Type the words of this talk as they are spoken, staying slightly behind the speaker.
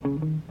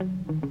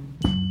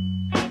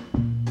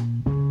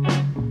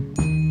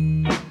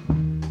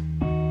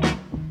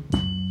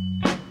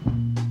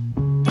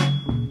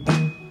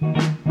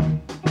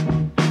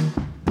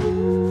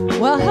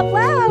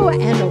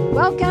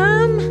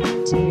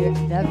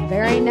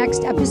very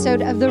next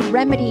episode of The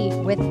Remedy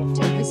with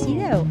Tova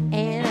Sido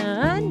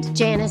and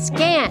Janice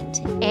Gaunt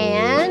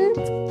and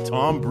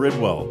Tom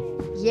Bridwell.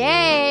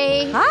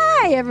 Yay!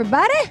 Hi,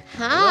 everybody.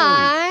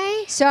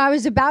 Hi. So I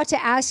was about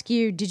to ask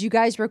you, did you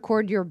guys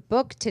record your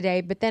book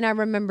today? But then I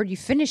remembered you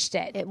finished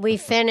it. We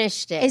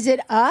finished it. Is it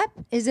up?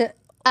 Is it?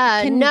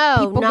 Can No,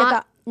 people not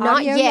get the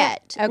audio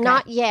yet. Okay.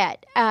 Not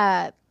yet.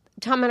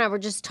 Tom and I were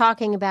just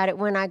talking about it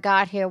when I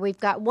got here. We've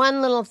got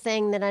one little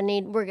thing that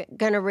we're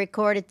going to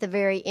record at the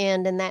very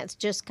end, and that's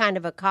just kind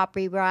of a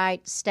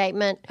copyright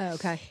statement. Oh,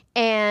 okay.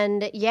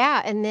 And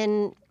yeah, and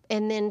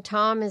then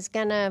Tom is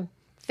going to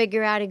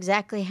figure out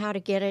exactly how to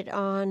get it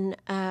on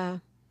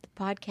the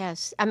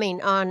podcast. I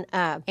mean, on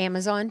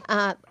Amazon.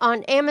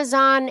 On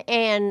Amazon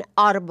and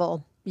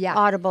Audible. Yeah.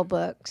 Audible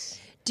books.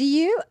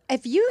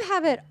 If you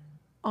have it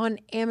on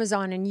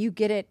Amazon and you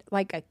get it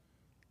like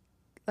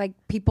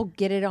people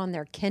get it on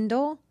their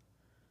Kindle,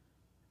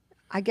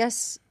 I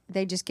guess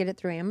they just get it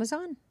through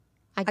Amazon.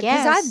 I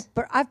guess.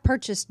 Because I've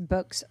purchased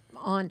books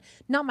on,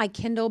 not my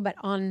Kindle, but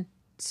on,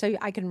 so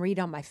I can read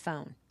on my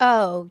phone.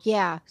 Oh,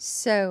 yeah.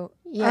 So,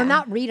 Yeah. or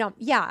not read on,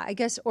 yeah, I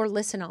guess, or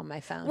listen on my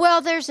phone.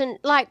 Well, there's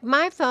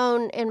my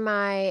phone and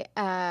my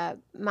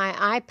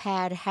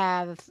iPad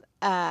have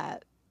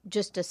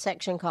just a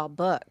section called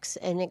books,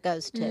 and it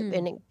goes to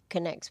and it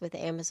connects with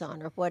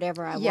Amazon or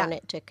whatever I want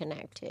it to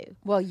connect to.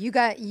 Well, you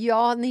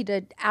all need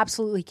to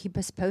absolutely keep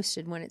us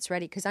posted when it's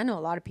ready, because I know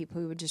a lot of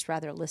people who would just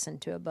rather listen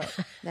to a book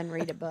than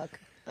read a book.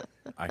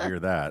 I hear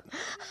that.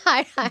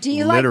 Do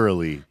you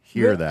Literally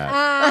hear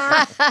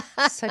that.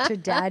 Such a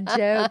dad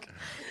joke.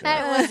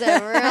 That was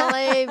a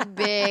really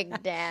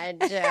big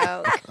dad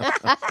joke.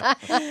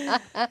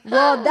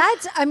 Well,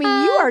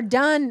 you are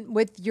done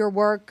with your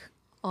work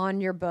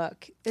on your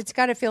book. It's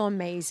got to feel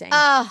amazing.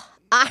 Oh,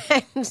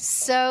 I'm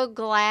so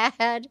glad.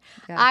 Yeah.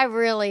 I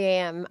really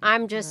am.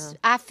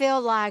 I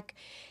feel like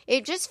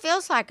it just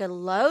feels like a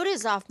load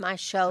is off my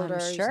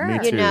shoulders. sure. Me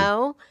You too.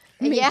 know?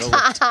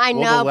 I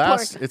know.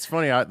 It's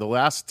funny. The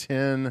last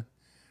 10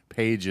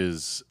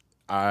 pages,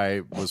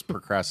 I was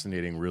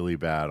procrastinating really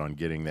bad on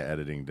getting the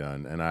editing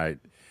done. And I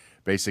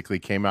basically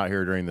came out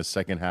here during the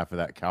second half of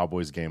that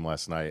Cowboys game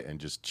last night and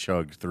just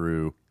chugged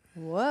through.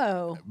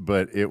 Whoa.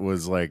 But it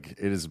was like,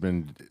 it has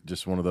been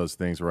just one of those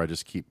things where I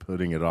just keep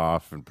putting it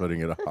off and putting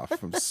it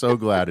off. I'm so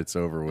glad it's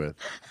over with.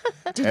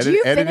 Did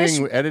you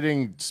finish?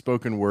 Editing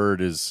spoken word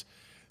is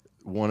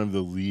one of the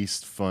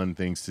least fun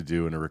things to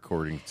do in a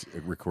recording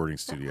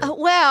studio.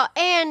 Well,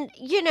 and,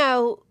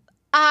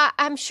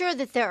 I'm sure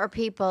that there are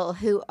people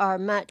who are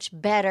much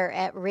better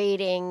at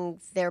reading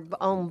their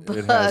own book.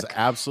 It has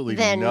absolutely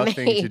than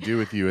nothing me. to do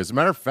with you. As a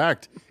matter of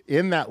fact,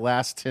 in that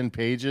last 10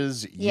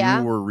 pages, Yeah.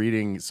 you were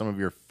reading some of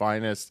your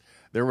finest.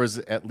 There was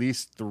at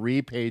least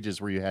 3 pages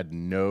where you had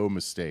no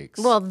mistakes.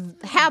 Well,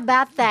 how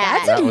about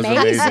that? That's That was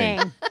amazing.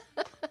 amazing.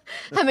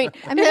 I mean,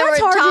 that's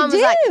hard Tom to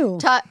was do.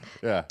 Like,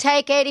 Yeah.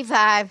 take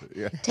 85,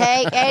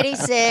 take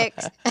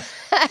 86.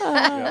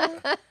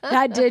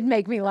 That did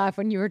make me laugh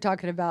when you were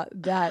talking about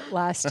that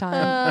last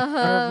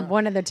time, or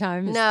one of the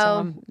times.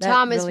 No, That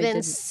Tom has really been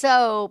didn't-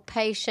 so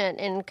patient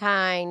and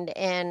kind,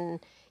 and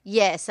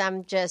yes,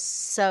 I'm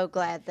just so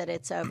glad that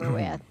it's over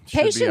with. Should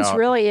be Patience out-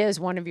 really is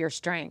one of your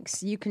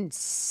strengths. You can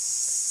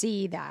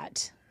see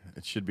that.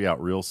 It should be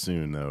out real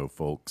soon, though,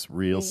 folks.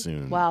 Real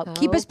soon. Well,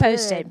 keep us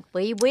posted. Good.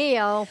 We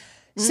will.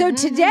 So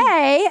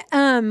today,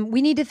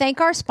 we need to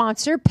thank our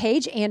sponsor,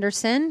 Paige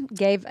Anderson,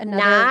 gave another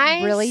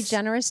Nice. really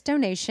generous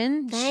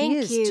donation. She Thank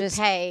is you, just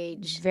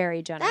Paige.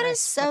 very generous. That is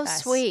so with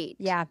us. sweet.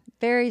 Yeah,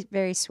 very,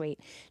 very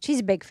sweet. She's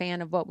a big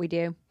fan of what we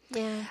do.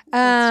 Yeah,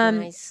 that's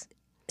nice.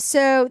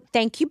 So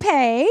thank you,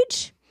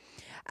 Paige.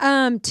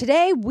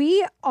 Today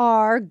we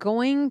are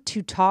going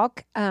to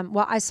talk.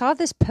 I saw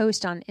this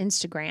post on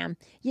Instagram.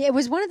 Yeah, it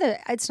was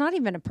it's not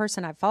even a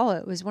person I follow.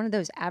 It was one of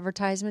those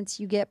advertisements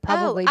you get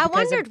probably. I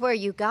because wondered where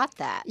you got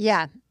that.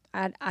 Yeah,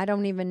 I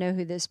don't even know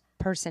who this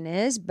person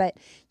is, but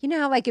you know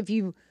how like if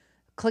you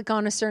click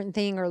on a certain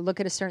thing or look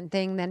at a certain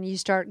thing, then you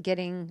start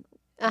getting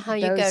You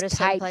go those to types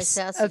someplace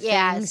else. of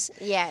Yes,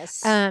 things.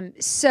 yes.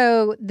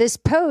 So this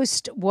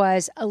post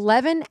was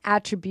 11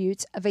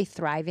 attributes of a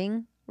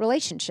thriving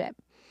relationship.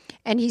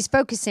 And this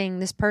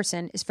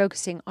person is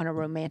focusing on a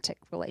romantic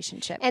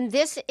relationship. And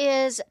this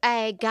is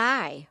a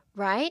guy,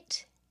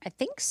 right? I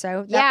think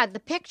so. Yeah, the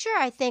picture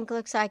I think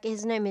looks like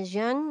his name is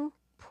Young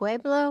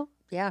Pueblo.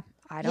 Yeah,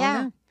 I don't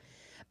Yeah. know.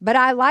 But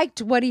I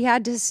liked what he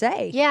had to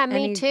say. Yeah, And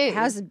me he too.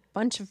 has a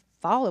bunch of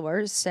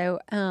followers. So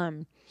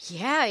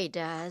Yeah, he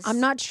does. I'm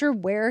not sure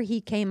where he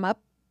came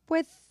up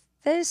with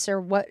this or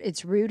what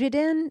it's rooted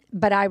in.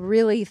 But I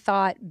really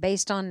thought,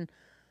 based on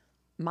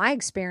my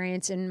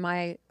experience in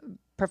my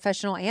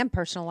professional and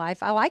personal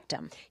life, I liked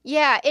him.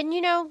 Yeah, and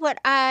you know what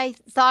I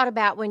thought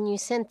about when you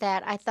sent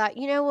that? I thought,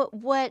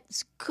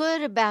 what's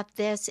good about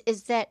this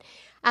is that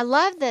I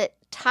love that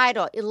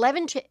title,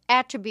 11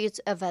 Attributes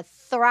of a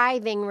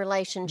Thriving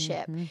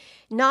Relationship.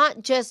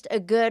 Not just a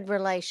good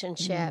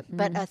relationship,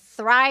 but a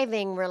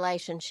thriving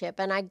relationship.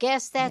 And I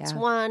guess that's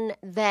one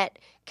that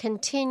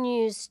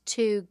continues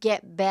to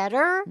get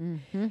better.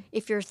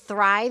 If you're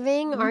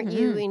thriving, aren't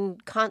you in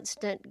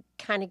constant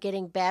kind of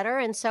getting better?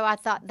 And so I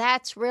thought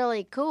that's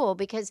really cool,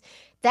 because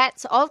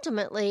that's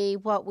ultimately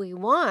what we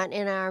want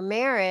in our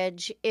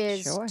marriage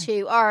is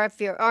to, or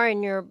if you're or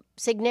in your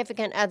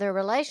significant other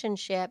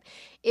relationship,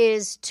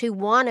 is to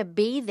want to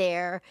be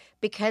there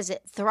because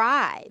it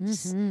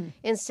thrives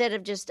instead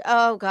of just,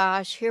 oh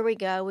gosh, here we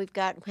go. We've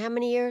got, how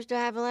many years do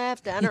I have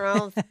left? I don't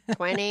know,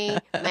 20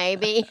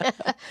 maybe.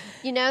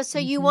 So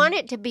you want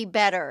it to be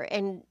better.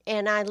 And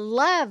I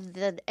love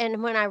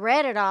and when I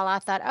read it all, I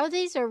thought, oh,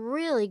 these are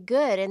really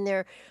good.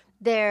 And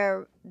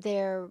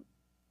they're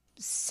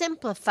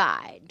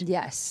simplified.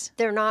 Yes.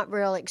 They're not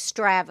real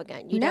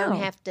extravagant. You don't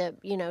have to,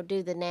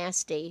 do the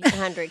nasty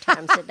 100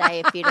 times a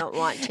day if you don't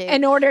want to.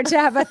 In order to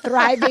have a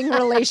thriving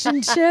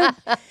relationship.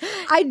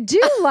 I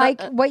do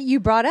like what you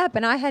brought up,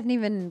 and I hadn't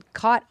even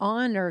caught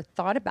on or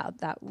thought about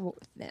that.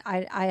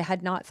 I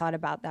had not thought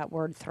about that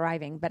word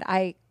thriving, but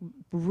I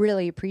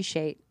really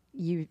appreciate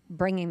you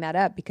bringing that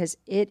up because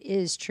it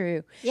is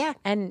true. Yeah.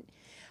 And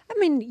I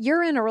mean,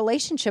 you're in a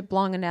relationship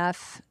long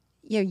enough,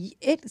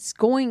 it's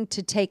going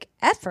to take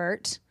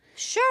effort.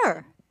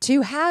 Sure.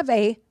 To have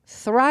a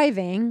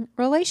thriving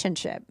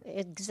relationship.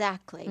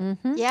 Exactly.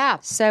 Yeah.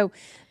 So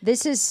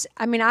this is,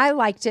 I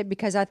liked it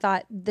because I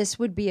thought this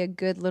would be a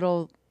good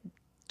little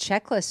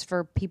checklist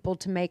for people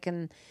to make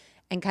and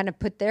kind of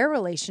put their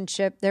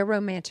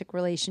romantic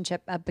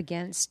relationship up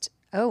against,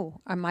 oh,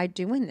 am I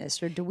doing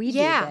this or do we do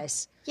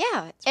this?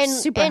 Yeah.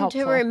 It's and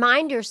helpful. To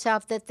remind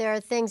yourself that there are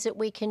things that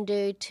we can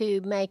do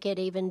to make it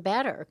even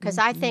better. Because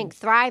I think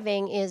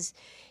thriving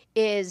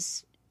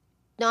is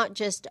not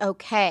just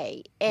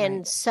okay.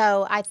 And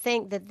so I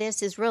think that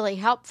this is really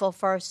helpful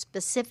for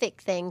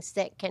specific things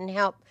that can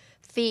help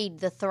feed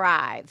the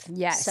thrive.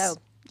 Yes. So,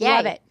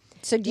 love it.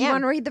 So do you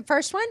want to read the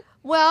first one?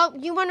 Well,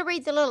 you want to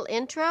read the little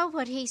intro,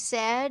 what he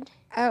said?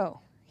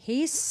 Oh,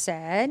 he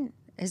said,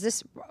 is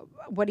this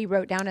what he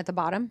wrote down at the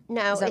bottom?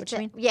 No. Is that what you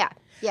mean? Yeah.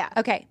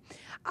 Okay.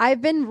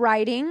 I've been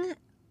writing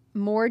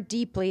more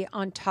deeply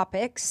on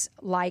topics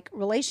like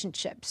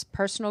relationships,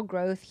 personal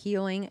growth,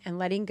 healing, and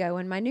letting go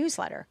in my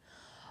newsletter.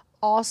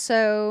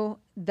 Also,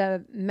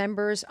 the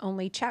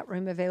members-only chat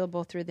room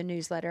available through the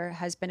newsletter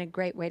has been a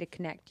great way to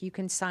connect. You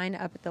can sign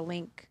up at the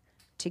link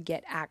to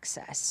get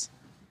access.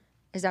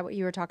 Is that what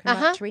you were talking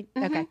about, to read?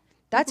 Okay.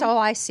 That's all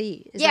I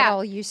see. Is that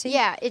all you see?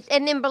 Yeah.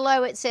 And then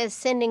below it says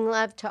sending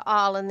love to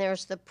all, and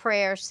there's the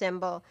prayer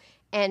symbol,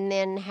 and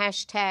then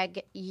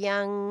hashtag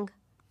Young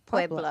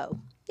Pueblo.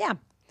 Yeah.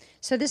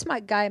 So this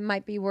guy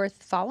might be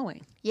worth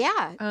following.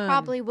 Yeah,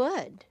 probably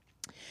would.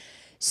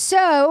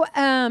 So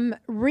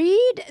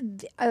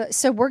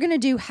so we're going to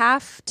do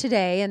half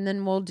today, and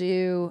then we'll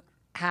do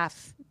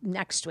half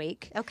next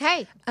week.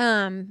 Okay.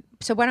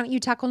 So why don't you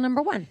tackle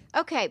number 1?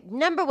 Okay,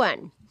 number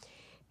 1.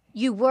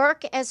 You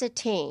work as a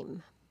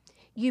team.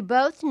 You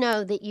both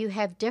know that you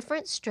have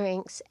different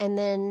strengths,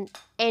 and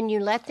you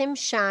let them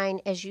shine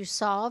as you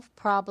solve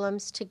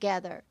problems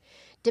together.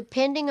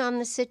 Depending on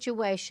the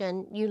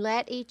situation, you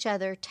let each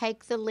other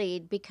take the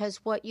lead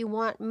because what you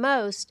want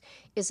most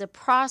is a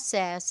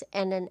process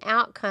and an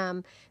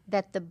outcome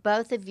that the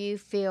both of you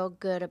feel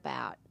good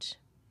about.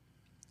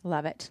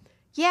 Love it.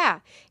 Yeah.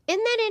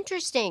 Isn't that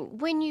interesting?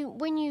 When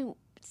you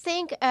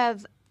think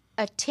of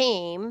a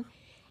team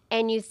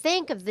and you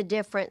think of the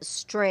different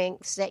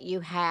strengths that you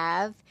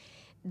have,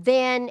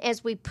 then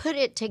as we put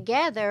it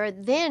together,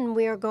 then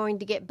we're going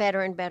to get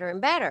better and better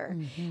and better.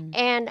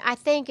 And I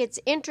think it's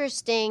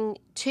interesting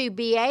to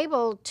be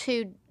able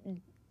to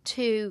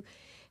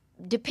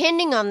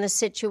depending on the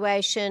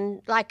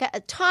situation, like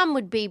Tom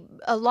would be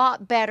a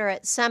lot better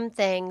at some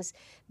things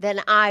than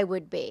I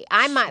would be.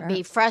 I might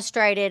be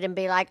frustrated and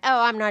be like,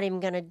 oh, I'm not even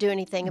going to do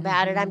anything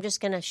about it. I'm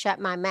just going to shut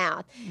my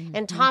mouth.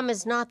 And Tom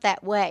is not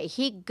that way.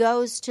 He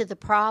goes to the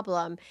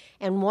problem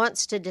and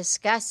wants to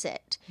discuss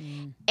it.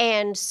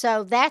 And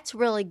so that's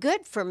really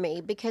good for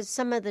me because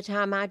some of the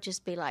time I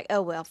just be like,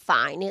 oh, well,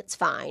 fine, it's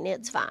fine,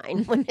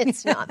 when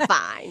it's not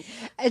fine.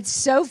 It's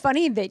so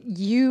funny that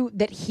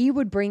he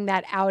would bring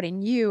that out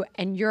in you,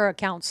 and you're a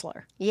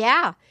counselor.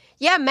 Yeah.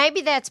 Yeah,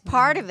 maybe that's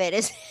part of it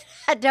is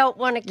I don't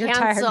want to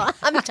counsel. Tired.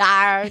 I'm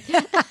tired.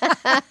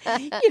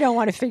 You don't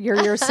want to figure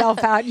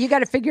yourself out. You got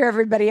to figure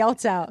everybody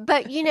else out.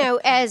 But,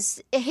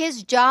 as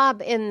his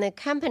job in the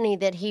company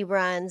that he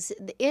runs,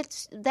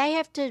 they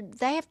have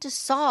to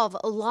solve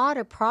a lot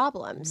of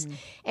problems.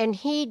 And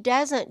he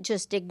doesn't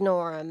just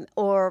ignore them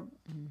or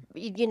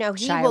he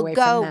will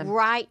go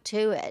right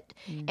to it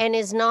and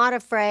is not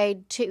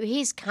afraid to.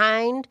 He's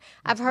kind.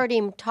 I've heard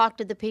him talk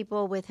to the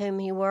people with whom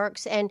he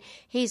works, and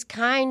he's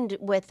kind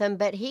with them,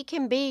 but he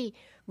can be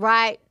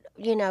right,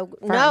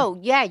 no,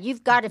 yeah,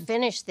 you've got to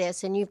finish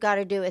this and you've got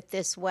to do it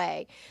this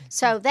way.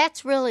 So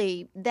that's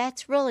really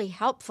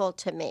helpful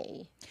to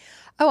me.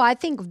 Oh, I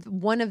think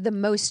one of the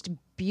most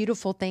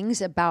beautiful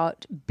things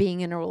about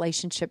being in a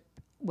relationship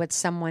with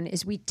someone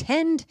is we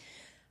tend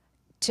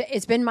to,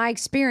 it's been my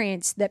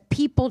experience that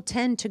people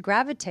tend to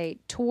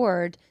gravitate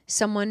toward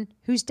someone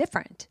who's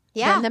different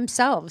than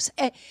themselves.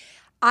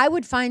 I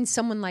would find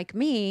someone like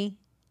me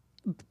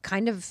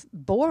kind of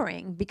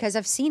boring because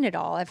I've seen it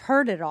all. I've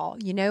heard it all,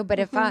 but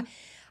if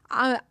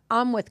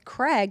I'm with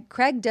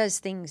Craig does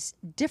things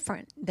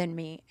different than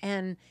me,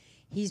 and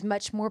he's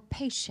much more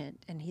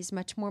patient and he's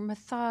much more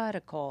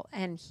methodical,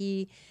 and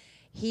he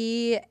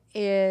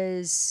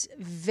is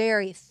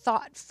very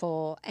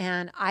thoughtful,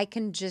 and I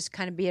can just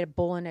kind of be a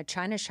bull in a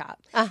china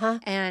shop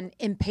and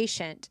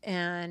impatient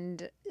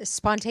and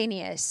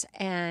spontaneous,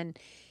 and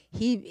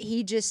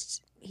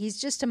he's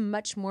just a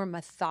much more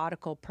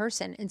methodical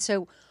person. And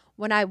so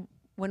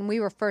when we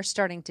were first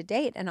starting to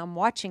date and I'm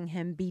watching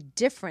him be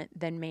different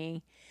than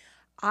me,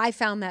 I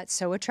found that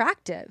so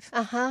attractive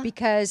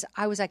because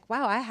I was like,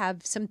 wow, I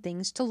have some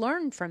things to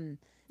learn from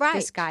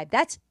this guy.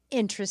 That's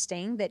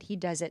interesting that he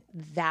does it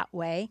that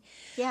way.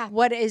 Yeah.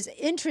 What is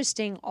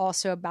interesting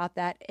also about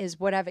that is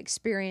what I've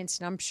experienced,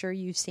 and I'm sure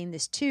you've seen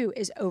this too,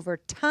 is over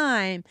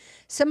time,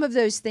 some of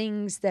those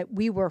things that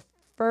we were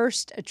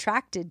first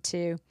attracted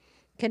to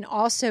can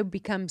also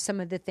become some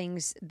of the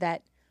things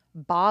that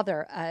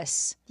bother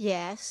us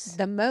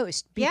the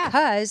most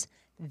because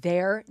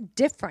they're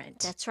different.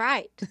 That's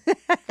right.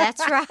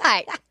 That's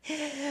right.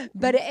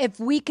 But if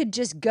we could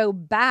just go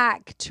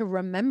back to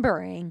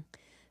remembering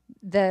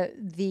that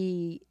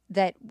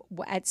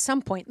at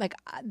some point, like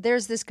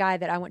there's this guy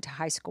that I went to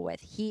high school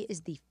with. He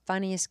is the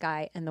funniest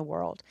guy in the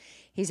world.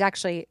 He's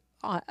actually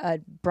a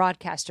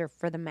broadcaster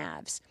for the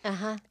Mavs.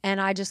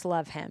 And I just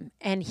love him.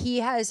 And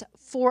he has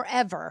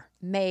forever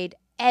made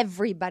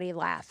everybody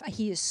laugh.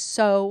 He is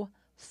so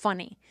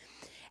funny.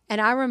 And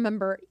I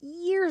remember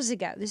years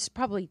ago, this is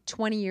probably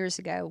 20 years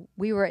ago,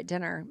 we were at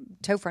dinner,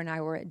 Topher and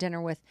I were at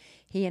dinner with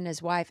he and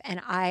his wife,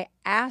 and I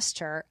asked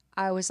her,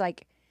 I was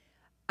like,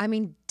 I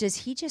mean, does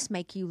he just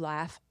make you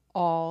laugh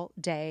all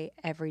day,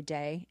 every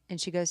day? And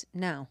she goes,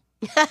 no.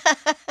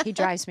 He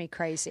drives me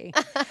crazy.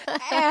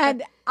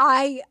 And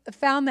I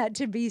found that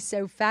to be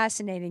so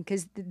fascinating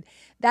because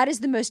that is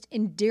the most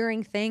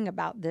endearing thing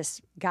about this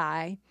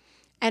guy.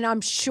 And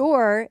I'm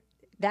sure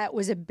that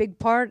was a big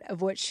part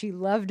of what she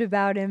loved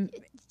about him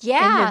in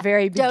the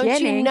very beginning.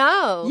 Don't you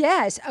know?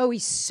 Yes. Oh,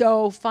 he's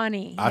so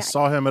funny. I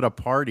saw him at a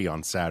party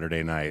on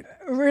Saturday night.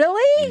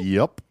 Really?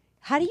 Yep.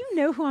 How do you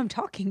know who I'm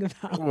talking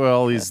about?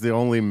 Well, he's the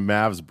only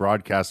Mavs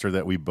broadcaster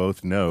that we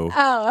both know.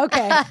 Oh,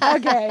 okay.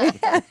 Okay.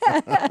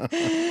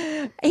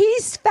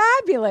 He's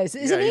fabulous.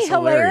 Isn't he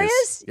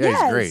hilarious? Yeah,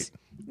 yes. He's great.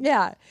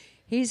 Yeah,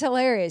 he's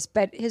hilarious.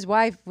 But his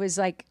wife was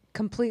like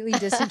completely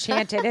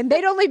disenchanted. And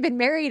they'd only been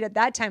married at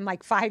that time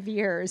like 5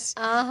 years.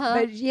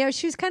 But,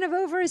 she was kind of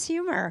over his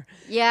humor.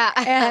 Yeah.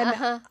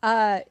 And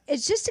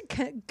it's just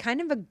kind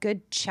of a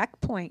good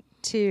checkpoint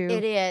to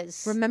It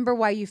is. remember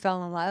why you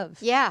fell in love.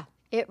 Yeah.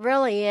 It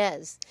really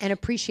is. And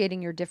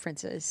appreciating your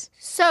differences.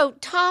 So,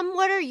 Tom,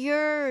 what are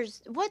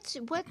yours? What's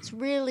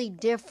really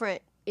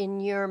different in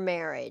your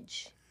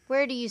marriage?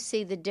 Where do you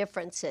see the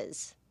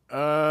differences?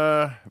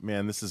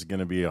 Man, this is going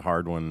to be a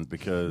hard one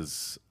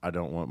because I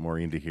don't want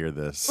Maureen to hear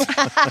this.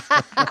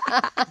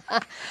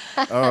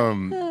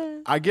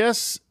 I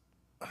guess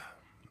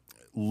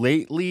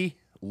lately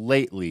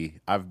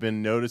I've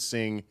been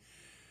noticing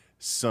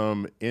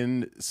some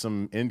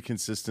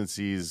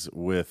inconsistencies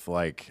with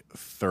like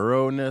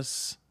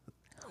thoroughness,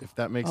 if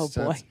that makes sense.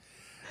 Boy.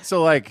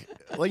 So like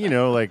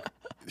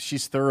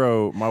she's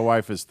thorough. My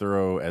wife is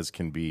thorough as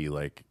can be.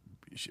 Like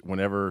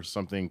whenever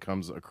something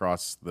comes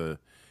across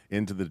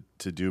into the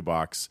to-do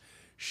box,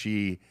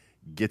 she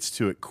gets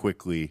to it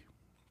quickly.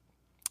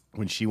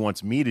 When she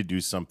wants me to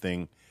do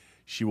something,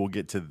 she will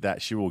get to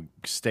that. She will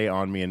stay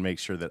on me and make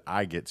sure that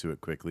I get to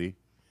it quickly.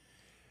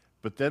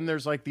 But then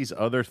there's like these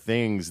other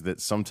things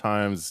that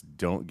sometimes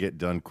don't get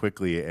done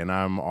quickly, and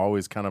I'm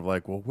always kind of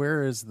like, well,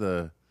 where's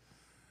the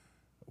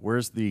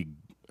what's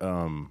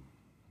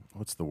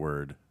the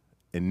word?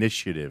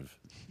 Initiative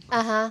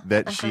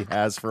that she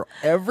has for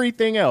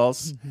everything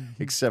else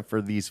except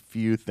for these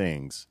few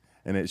things.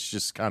 And it's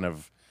just kind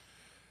of,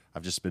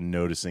 I've just been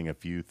noticing a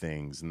few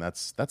things, and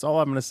that's all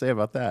I'm going to say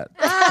about that.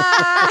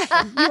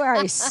 You are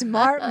a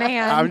smart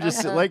man. I'm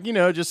just like,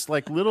 just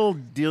like little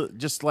deal,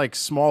 just like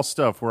small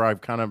stuff where I'm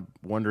kind of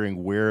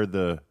wondering where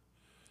the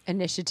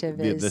initiative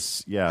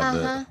is.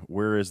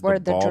 Where's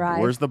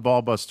the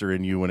ball buster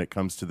in you when it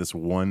comes to this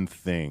one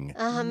thing?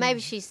 Maybe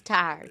she's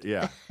tired.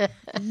 Yeah.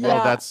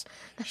 Well,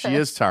 she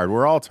is tired.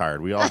 We're all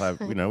tired. We all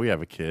have, we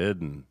have a kid,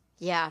 and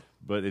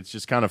but it's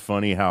just kind of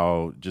funny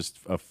how just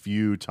a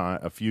few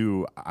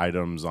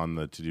items on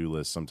the to-do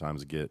list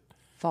sometimes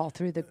fall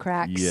through the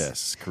cracks.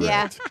 Yes,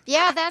 correct.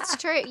 Yeah, that's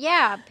true.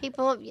 Yeah,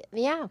 people.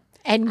 Yeah,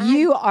 and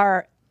you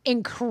are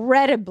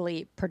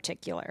incredibly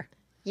particular.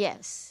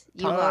 Yes,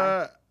 you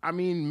are. I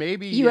mean,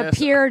 maybe you yes.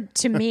 appeared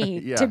to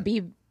me to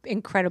be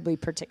incredibly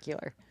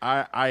particular.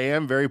 I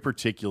am very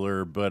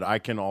particular, but I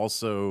can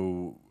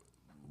also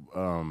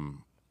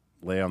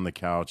lay on the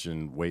couch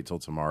and wait till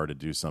tomorrow to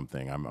do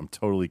something. I'm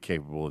totally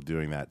capable of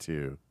doing that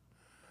too.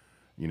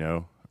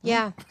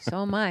 Yeah.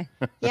 So am I.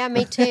 Yeah,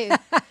 me too.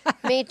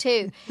 Me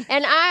too.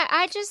 And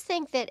I just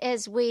think that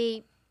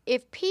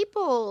if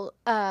people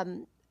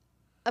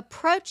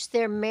approach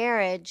their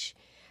marriage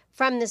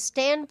from the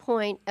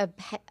standpoint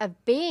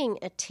of being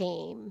a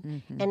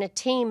team and a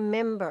team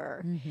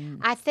member,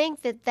 I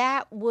think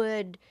that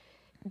would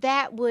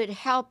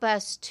help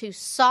us to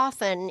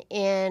soften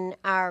in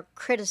our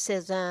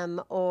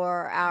criticism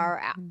or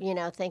our,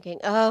 thinking,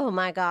 oh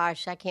my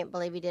gosh, I can't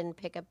believe he didn't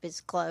pick up his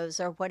clothes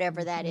or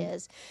whatever that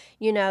is.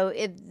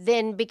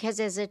 Then because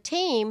as a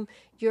team,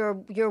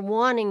 you're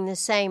wanting the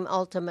same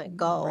ultimate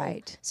goal.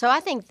 Right. So I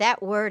think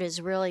that word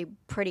is really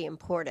pretty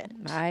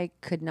important. I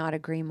could not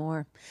agree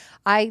more.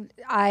 I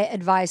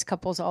advise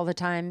couples all the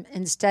time.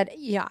 Instead,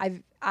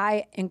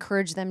 I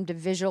encourage them to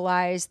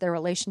visualize their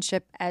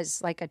relationship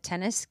as like a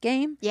tennis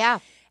game. Yeah.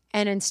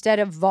 And instead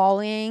of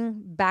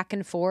volleying back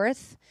and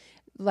forth,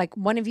 like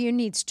one of you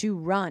needs to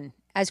run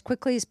as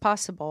quickly as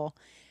possible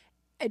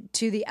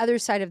to the other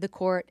side of the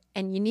court,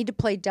 and you need to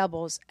play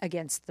doubles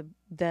against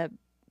the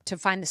to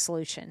find the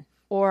solution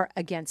or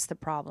against the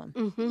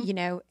problem.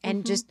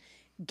 And just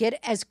get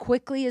as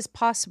quickly as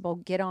possible,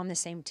 get on the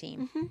same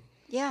team.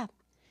 Yeah.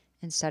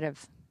 Instead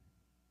of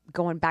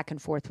going back and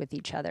forth with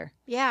each other.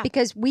 Yeah.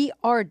 Because we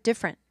are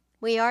different.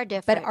 We are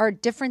different. But our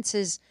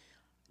differences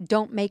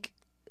don't make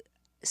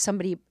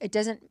somebody, it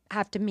doesn't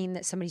have to mean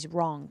that somebody's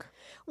wrong.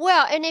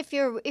 Well, and if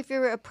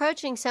you're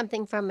approaching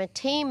something from a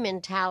team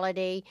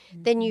mentality,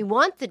 then you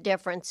want the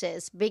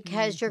differences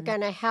because you're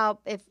going to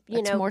help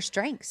It's more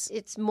strengths.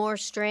 It's more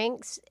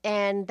strengths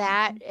and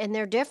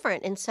they're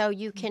different, and so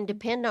you can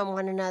depend on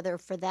one another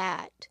for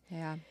that.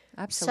 Yeah,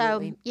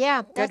 absolutely. So,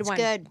 yeah, that's one.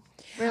 good.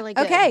 Really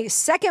good. Okay,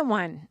 second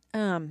one.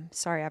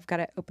 Sorry, I've got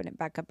to open it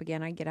back up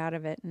again. I get out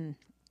of it and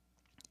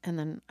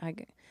then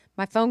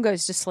my phone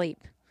goes to sleep.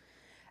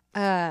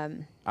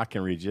 I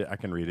can read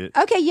it.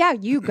 Okay, yeah,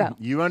 you go.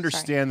 You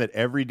understand that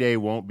every day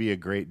won't be a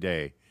great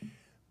day.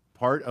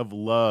 Part of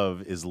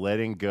love is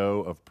letting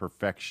go of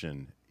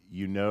perfection.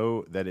 You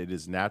know that it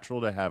is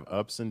natural to have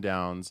ups and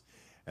downs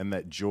and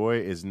that joy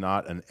is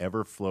not an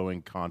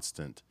ever-flowing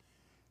constant.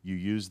 You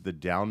use the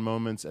down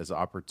moments as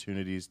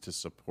opportunities to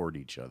support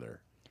each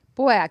other.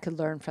 Boy, I could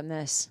learn from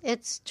this.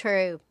 It's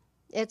true.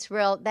 It's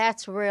real.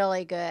 That's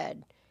really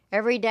good.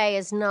 Every day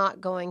is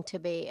not going to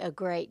be a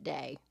great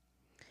day.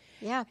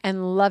 Yeah.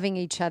 And loving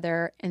each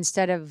other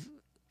instead of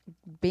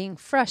being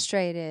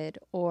frustrated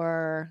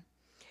or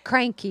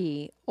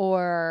cranky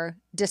or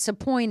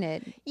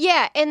disappointed.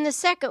 Yeah, and the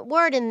second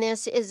word in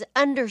this is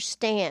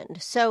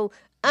understand. So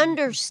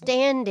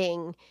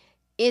understanding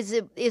is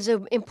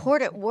an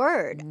important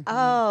word.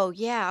 Oh,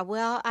 yeah.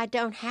 Well, I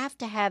don't have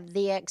to have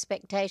the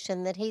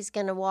expectation that he's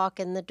going to walk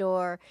in the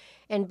door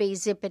and be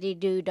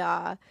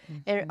zippity-doo-dah,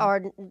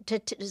 or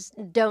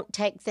don't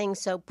take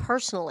things so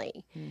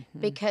personally,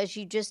 because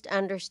you just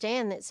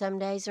understand that some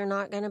days are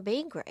not going to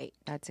be great.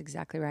 That's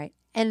exactly right.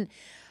 And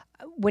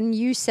when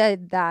you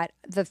said that,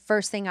 the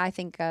first thing I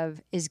think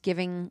of is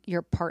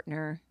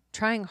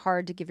trying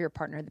hard to give your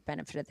partner the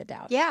benefit of the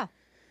doubt. Yeah.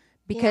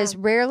 Because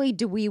rarely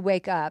do we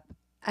wake up.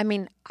 I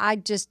mean, I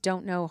just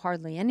don't know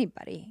hardly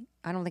anybody.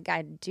 I don't think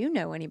I do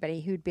know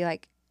anybody who'd be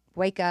like,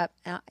 wake up.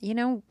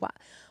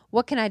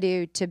 What can I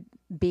do to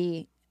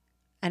be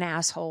an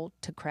asshole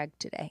to Craig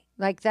today?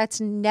 Like, that's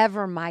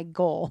never my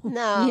goal.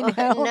 No,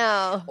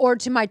 no. Or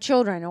to my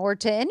children or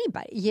to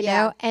anybody, you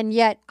know? And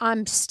yet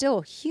I'm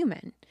still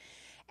human.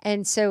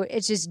 And so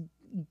it's just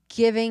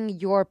giving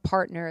your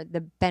partner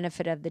the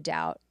benefit of the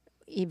doubt,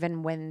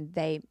 even when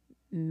they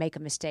make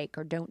a mistake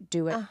or don't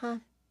do it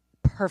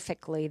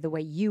perfectly the way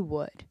you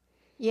would.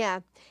 Yeah.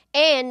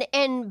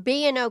 And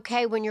being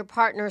okay when your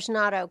partner's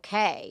not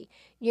okay.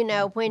 You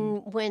know,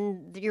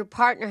 when your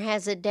partner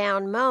has a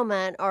down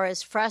moment or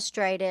is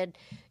frustrated,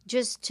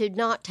 just to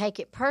not take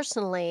it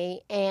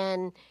personally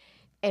and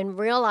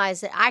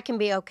realize that I can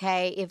be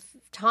okay. If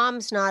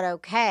Tom's not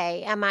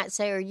okay, I might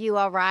say, are you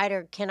all right?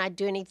 Or can I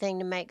do anything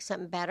to make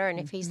something better? And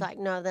if he's like,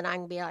 no, then I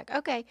can be like,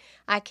 okay,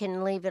 I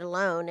can leave it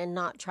alone and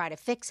not try to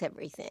fix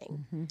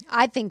everything.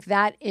 I think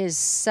that is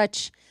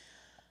such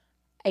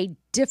a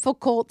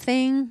difficult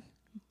thing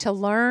to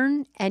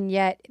learn, and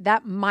yet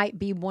that might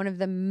be one of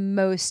the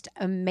most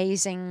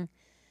amazing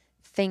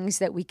things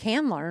that we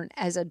can learn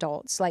as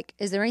adults. Like,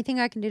 is there anything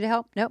I can do to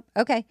help? Nope.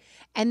 Okay.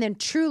 And then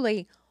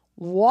truly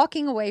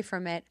walking away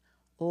from it,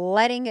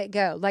 letting it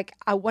go. Like,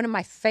 one of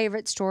my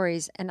favorite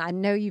stories, and I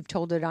know you've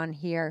told it on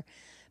here,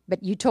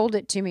 but you told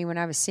it to me when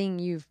I was seeing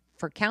you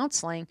for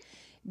counseling.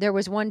 There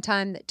was one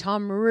time that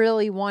Tom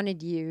really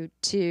wanted you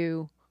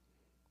to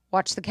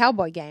watch the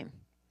Cowboy game.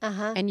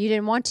 And you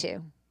didn't want to.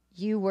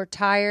 You were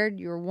tired.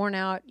 You were worn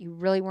out. You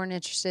really weren't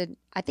interested.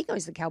 I think it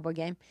was the Cowboy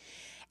game.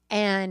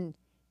 And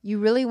you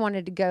really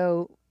wanted to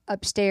go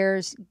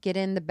upstairs, get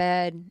in the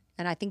bed.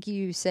 And I think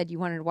you said you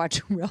wanted to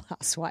watch Real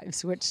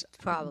Housewives, which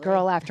Probably.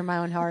 Girl after my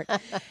own heart.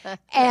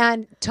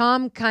 And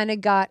Tom kind of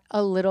got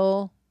a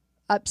little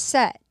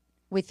upset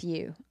with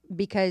you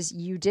because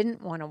you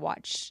didn't want to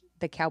watch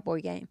the Cowboy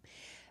game.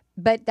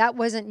 But that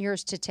wasn't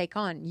yours to take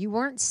on. You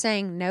weren't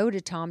saying no to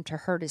Tom to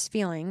hurt his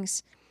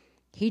feelings.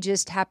 He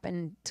just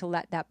happened to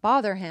let that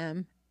bother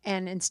him.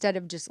 And instead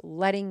of just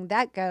letting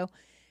that go,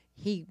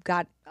 he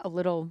got a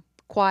little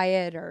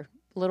quiet or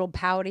a little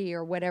pouty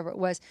or whatever it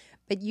was.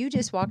 But you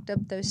just walked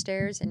up those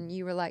stairs and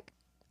you were like,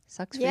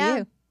 sucks for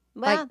you.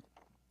 Well,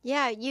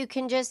 yeah, you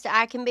can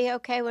I can be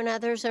okay when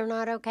others are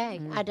not okay.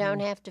 Mm-hmm. I don't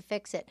have to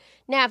fix it.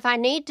 Now, if I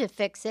need to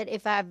fix it,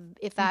 if I've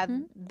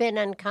been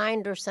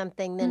unkind or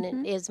something, then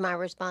it is my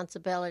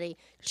responsibility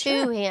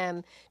to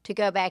him to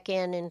go back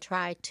in and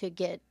try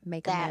to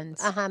make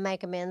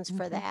amends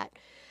for that.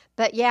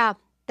 But yeah,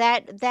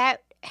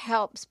 that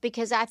helps,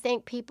 because I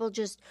think people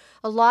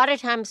a lot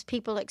of times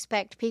people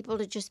expect people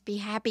to just be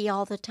happy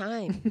all the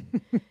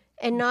time.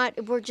 And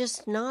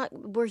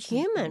we're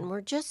human. We're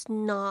just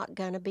not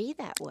going to be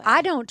that way.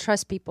 I don't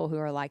trust people who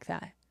are like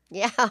that.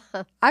 Yeah.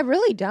 I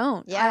really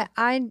don't. Yeah.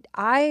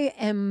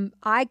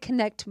 I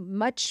connect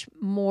much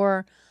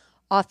more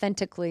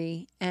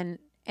authentically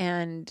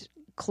and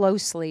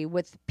closely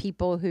with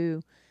people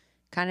who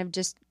kind of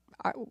just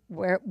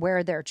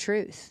wear their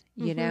truth,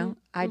 you know?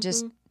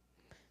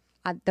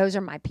 Those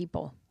are my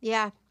people.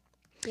 Yeah.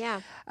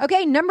 Yeah.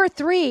 Okay, number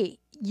 3,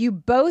 you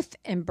both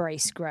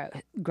embrace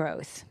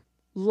growth.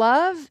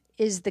 Love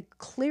is the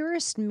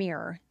clearest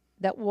mirror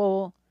that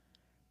will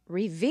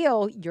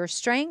reveal your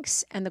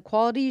strengths and the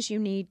qualities you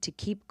need to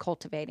keep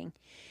cultivating.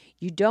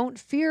 You don't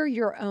fear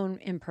your own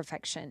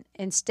imperfection.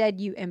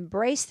 Instead, you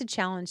embrace the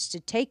challenge to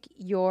take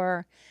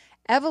your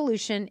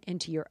evolution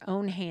into your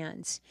own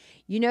hands.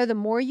 You know, the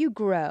more you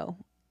grow,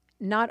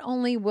 not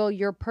only will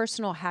your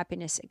personal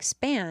happiness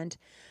expand,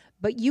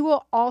 but you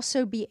will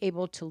also be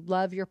able to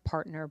love your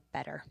partner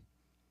better.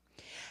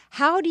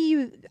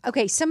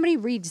 Somebody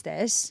reads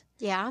this.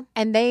 Yeah.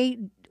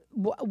 And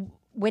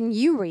when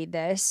you read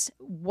this,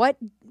 what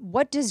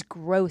does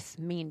growth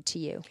mean to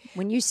you?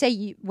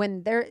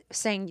 When they're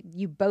saying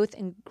you both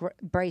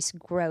embrace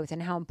growth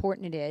and how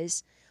important it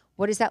is,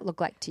 what does that look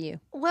like to you?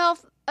 Well,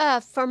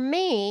 for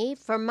me,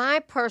 for my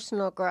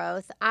personal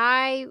growth,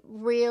 I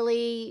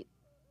really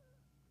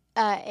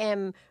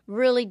am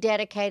really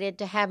dedicated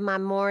to have my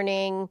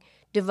morning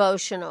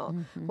devotional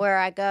where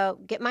I go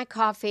get my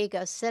coffee,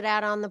 go sit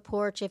out on the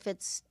porch if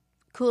it's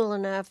cool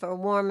enough or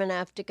warm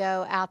enough to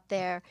go out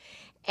there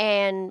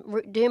and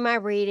do my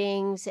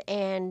readings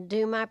and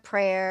do my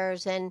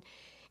prayers and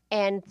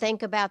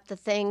think about the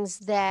things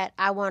that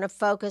I want to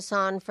focus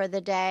on for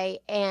the day,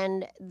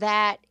 and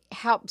that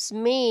helps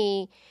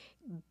me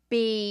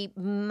become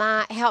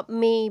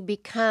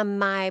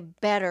my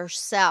better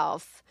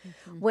self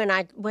when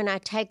I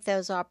take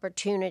those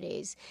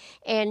opportunities.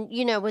 And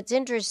you know what's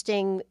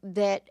interesting,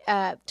 that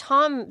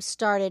Tom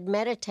started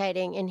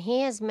meditating, and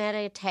he has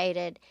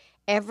meditated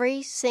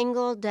every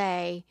single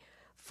day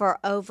for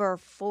over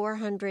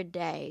 400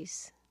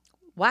 days.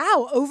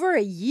 Wow, over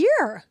a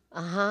year.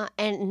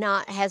 And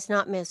has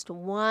not missed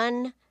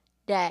one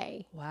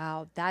day.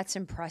 Wow, that's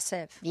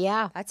impressive.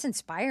 Yeah. That's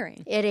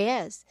inspiring. It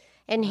is.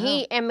 And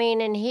he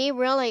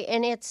really,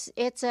 and it's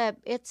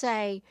a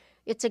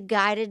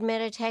guided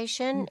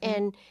meditation,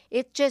 and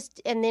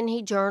and then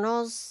he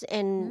journals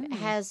and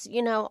has,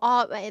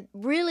 it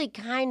really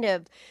kind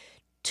of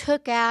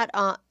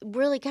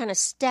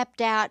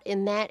stepped out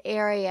in that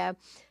area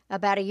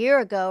about a year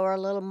ago or a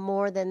little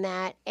more than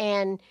that.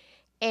 And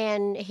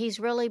he's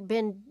really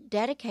been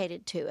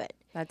dedicated to it.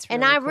 That's really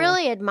and I cool.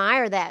 really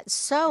admire that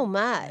so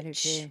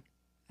much.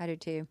 I do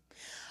too.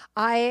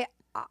 I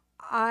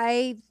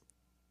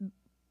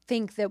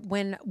think that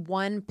when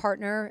one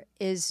partner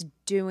is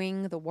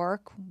doing the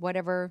work,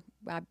 whatever,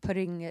 I'm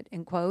putting it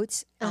in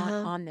quotes,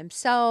 on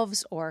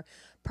themselves or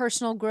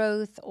personal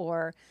growth,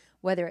 or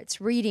whether it's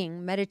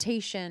reading,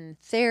 meditation,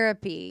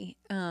 therapy,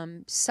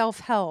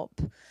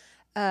 self-help,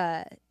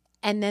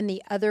 and then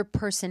the other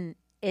person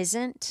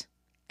isn't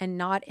and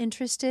not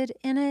interested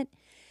in it,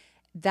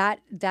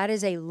 that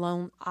is a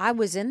lone. I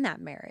was in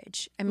that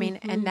marriage. I mean,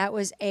 and that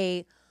was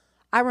I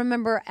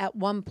remember at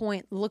one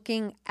point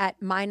looking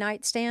at my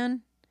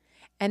nightstand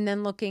and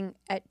then looking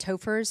at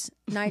Topher's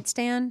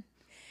nightstand,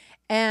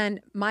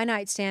 and my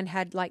nightstand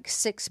had like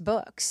 6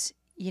 books,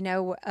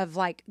 of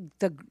like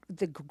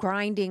the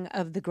grinding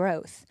of the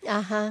growth.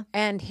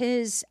 And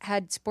his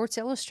had Sports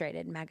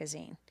Illustrated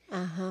magazine.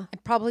 And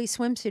probably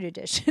Swimsuit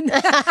Edition.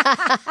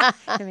 I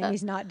mean,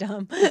 he's not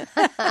dumb.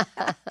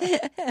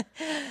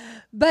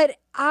 But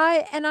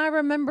I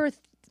remember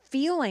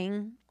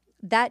feeling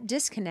that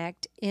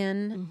disconnect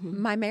in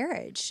my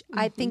marriage.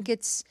 I think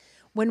it's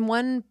when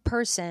one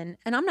person,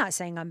 and I'm not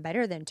saying I'm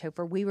better than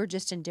Topher, we were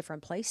just in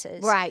different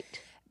places. Right.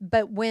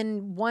 But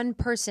when one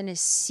person is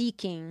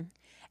seeking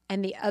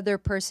and the other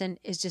person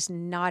is just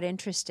not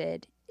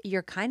interested,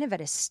 you're kind of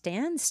at a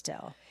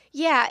standstill.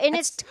 Yeah, and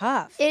it's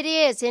tough. It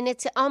is, and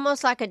it's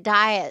almost like a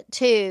diet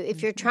too.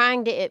 If you're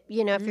trying to, if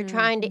you're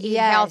trying to eat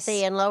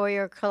healthy and lower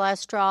your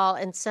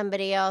cholesterol, and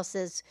somebody else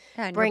is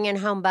bringing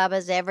home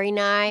Bubba's every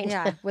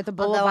night, with a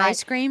bowl of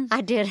ice cream.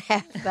 I did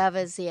have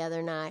Bubba's the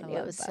other night.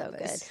 It was so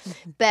good.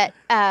 But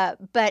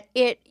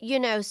it,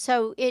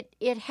 so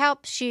it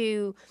helps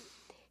you.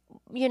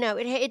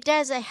 It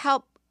does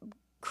help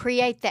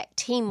create that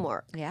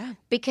teamwork. Yeah,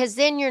 because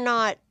then you're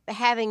not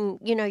having,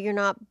 you're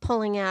not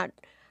pulling out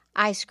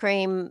ice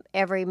cream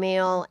every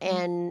meal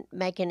and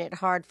making it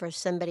hard for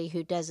somebody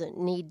who doesn't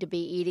need to be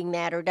eating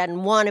that or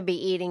doesn't want to be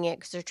eating it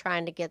because they're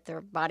trying to get their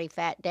body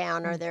fat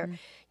down or they're,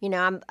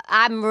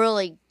 I'm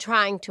really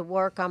trying to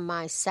work on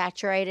my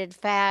saturated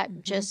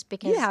fat just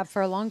because. You have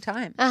for a long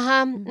time.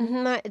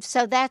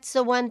 So that's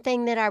the one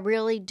thing that I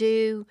really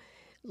do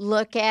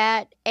look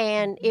at,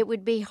 and it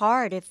would be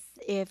hard if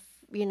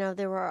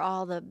there were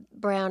all the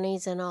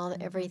brownies and all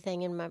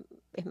everything in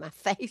my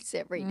face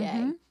every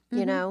day.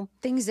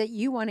 Things that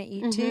you want to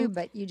eat too,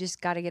 but you just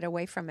got to get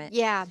away from it.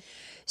 Yeah.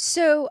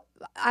 So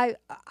I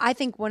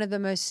think one of the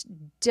most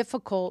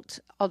difficult,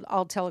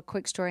 I'll tell a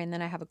quick story and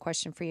then I have a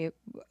question for you.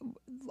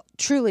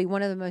 Truly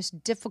one of the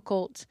most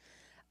difficult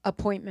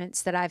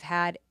appointments that I've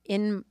had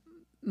in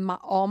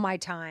all my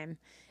time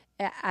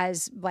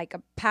as like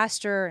a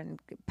pastor and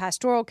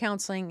pastoral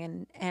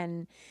counseling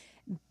and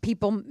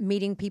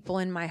meeting people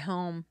in my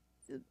home.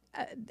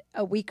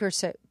 A week or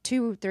so,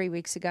 2 or 3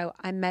 weeks ago,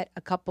 I met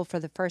a couple for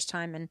the first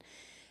time, and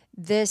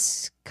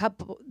this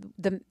couple,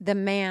 the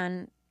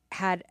man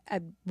had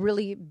a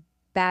really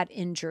bad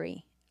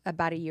injury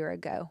about a year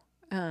ago,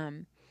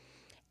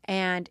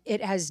 and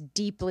it has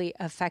deeply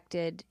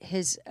affected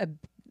his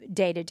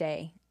day to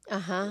day.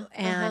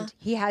 And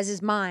he has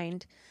his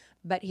mind,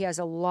 but he has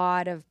a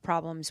lot of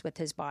problems with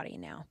his body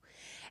now.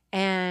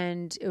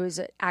 And it was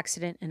an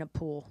accident in a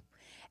pool,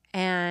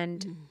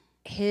 and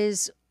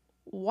his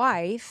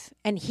wife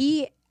and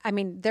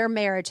their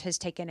marriage has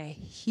taken a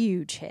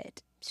huge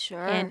hit.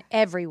 Sure. In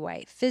every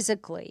way,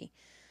 physically,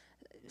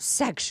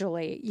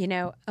 sexually,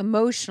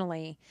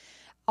 emotionally,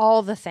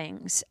 all the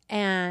things.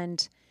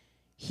 And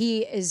he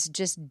is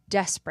just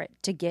desperate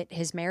to get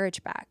his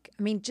marriage back.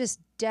 Just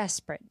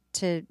desperate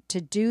to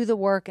do the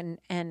work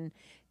and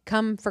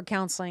come for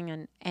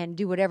counseling and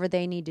do whatever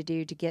they need to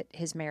do to get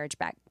his marriage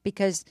back.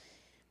 Because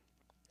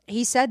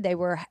he said they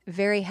were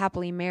very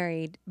happily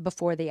married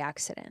before the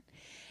accident.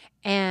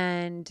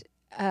 And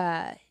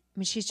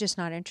she's just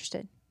not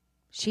interested.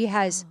 She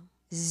has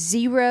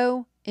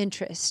zero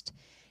interest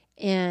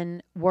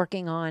in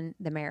working on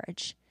the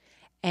marriage.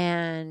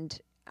 And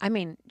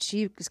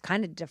she was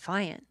kind of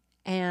defiant.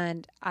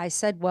 And I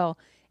said, well,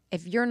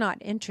 if you're not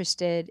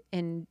interested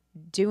in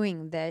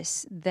doing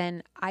this,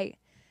 then I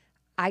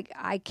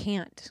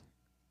can't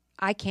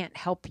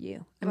help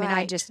you.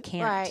 I just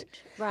can't.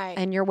 Right.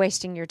 And you're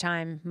wasting your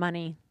time,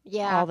 money,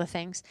 all the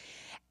things.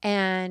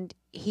 And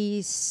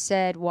he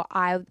said, well,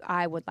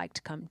 I would like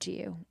to come to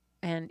you.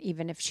 And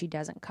even if she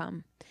doesn't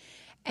come.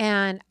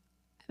 And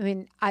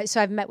so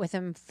I've met with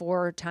him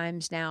 4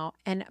 times now,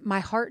 and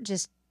my heart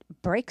just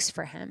breaks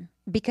for him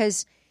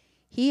because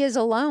he is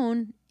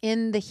alone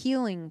in the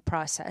healing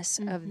process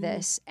of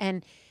this.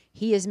 And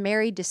he is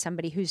married to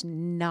somebody who's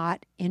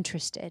not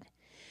interested.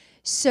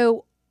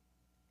 So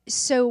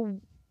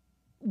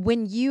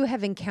when you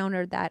have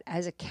encountered that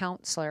as a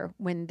counselor,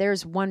 when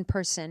there's one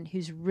person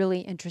who's really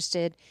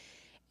interested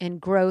in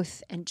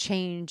growth and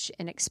change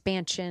and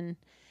expansion,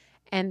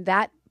 and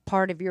that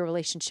part of your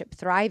relationship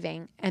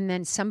thriving, and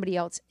then somebody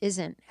else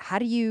isn't, how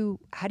do you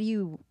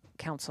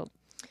counsel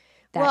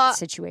that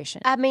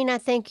situation? I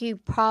think you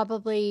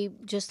probably,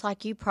 just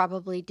like you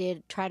probably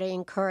did, try to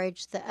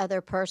encourage the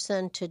other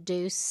person to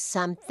do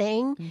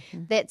something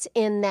that's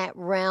in that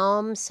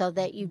realm so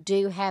that you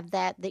do have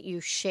that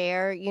you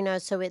share,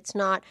 so it's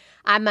not,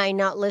 I may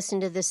not listen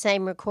to the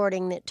same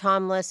recording that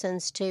Tom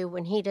listens to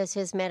when he does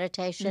his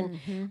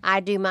meditation. I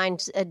do mine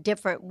a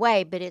different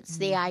way, but it's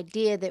the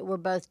idea that we're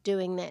both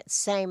doing that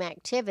same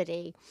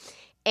activity.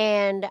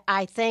 And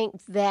I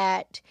think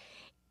that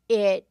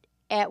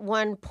at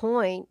one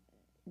point,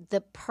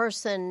 the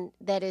person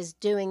that is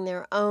doing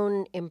their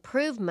own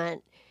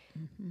improvement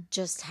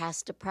just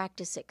has to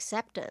practice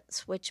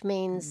acceptance, which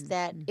means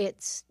that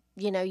it's,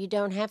 you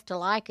don't have to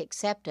like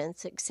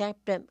acceptance.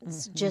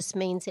 Acceptance just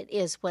means it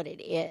is what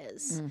it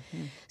is.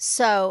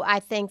 So I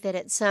think that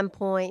at some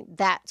point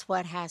that's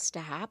what has to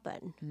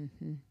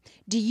happen.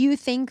 Do you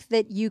think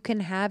that you can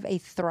have a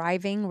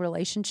thriving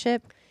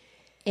relationship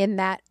in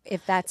that,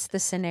 if that's the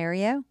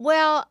scenario?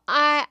 Well,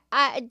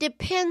 it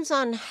depends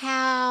on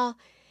how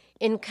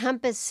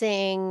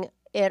encompassing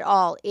it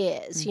all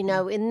is.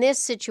 In this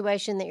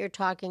situation that you're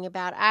talking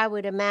about, I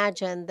would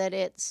imagine that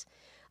it's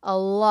a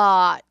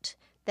lot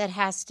that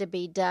has to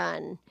be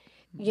done,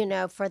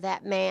 for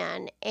that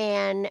man.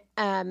 And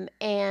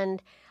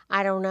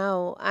I don't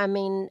know.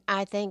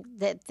 I think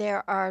that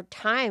there are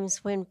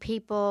times when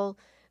people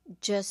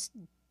just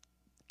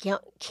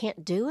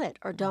can't do it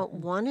or don't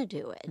want to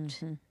do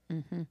it.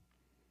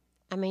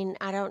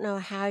 I don't know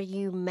how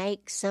you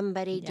make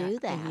somebody do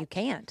that. And you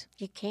can't.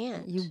 You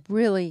can't. You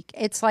really,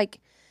 it's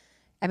like,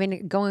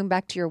 going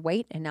back to your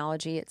weight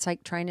analogy, it's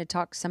like trying to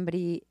talk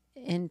somebody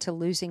into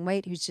losing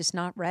weight who's just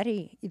not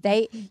ready.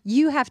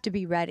 You have to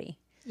be ready.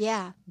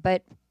 Yeah.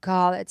 But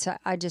God,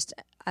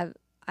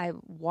 I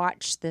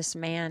watch this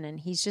man and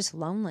he's just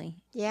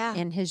lonely. Yeah.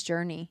 In his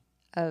journey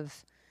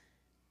of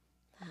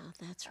Oh,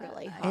 that's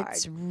really hard.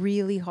 It's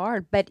really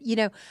hard. But,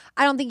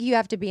 I don't think you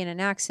have to be in an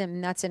accident,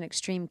 and that's an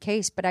extreme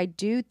case. But I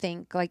do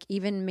think, like,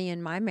 even me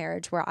in my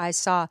marriage, where I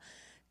saw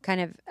kind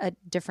of a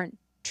different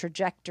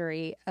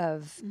trajectory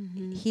of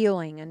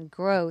healing and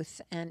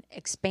growth and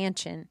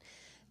expansion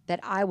that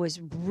I was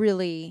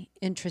really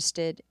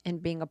interested in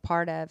being a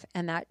part of.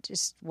 And that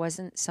just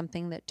wasn't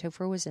something that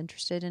Topher was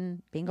interested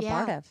in being a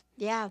part of.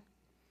 Yeah.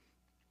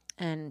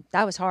 And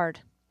that was hard.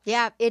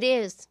 Yeah, it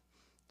is.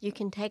 You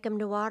can take them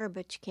to water,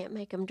 but you can't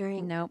make them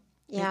drink. Nope.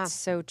 Yeah. It's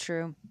so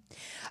true.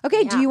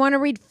 Okay, do you want to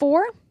read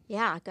 4?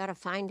 Yeah, I got to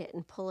find it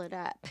and pull it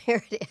up.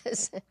 Here it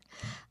is.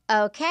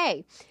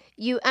 Okay.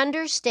 You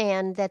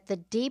understand that the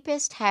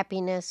deepest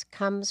happiness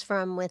comes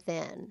from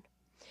within.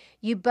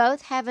 You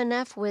both have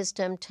enough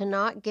wisdom to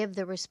not give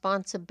the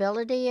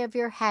responsibility of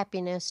your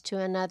happiness to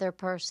another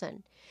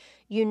person.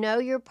 You know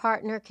your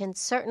partner can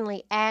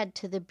certainly add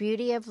to the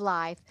beauty of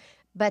life,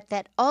 but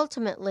that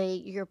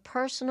ultimately your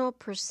personal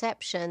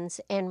perceptions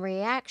and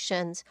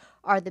reactions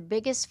are the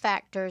biggest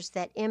factors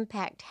that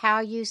impact how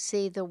you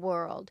see the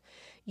world.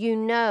 You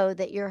know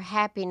that your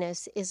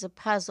happiness is a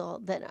puzzle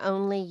that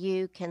only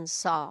you can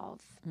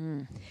solve.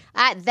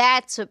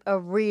 That's a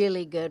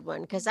really good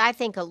one, because I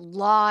think a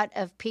lot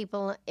of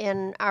people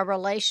in our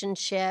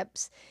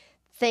relationships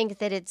think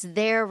that it's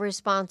their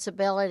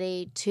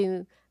responsibility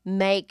to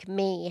make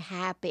me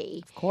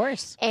happy. Of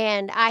course.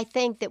 And I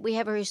think that we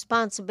have a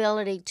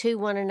responsibility to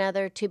one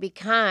another to be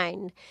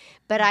kind.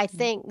 But I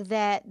think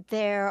that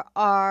there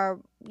are,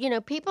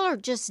 people are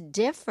just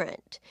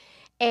different.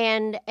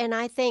 And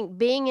I think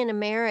being in a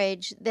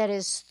marriage that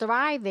is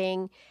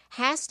thriving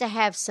has to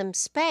have some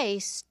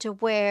space to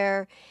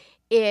where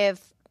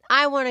if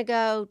I want to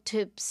go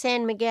to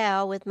San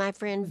Miguel with my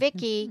friend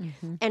Vicky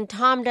and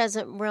Tom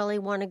doesn't really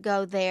want to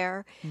go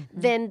there,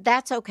 then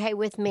that's okay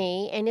with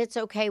me, and it's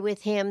okay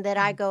with him that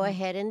I go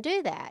ahead and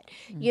do that.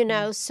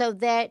 So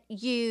that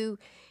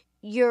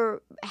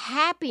your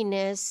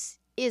happiness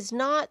is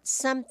not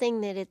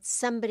something that it's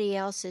somebody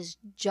else's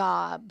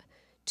job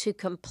to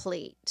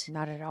complete.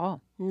 Not at all.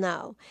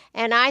 No.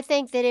 And I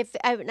think that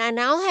and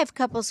I'll have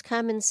couples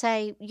come and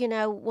say,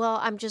 well,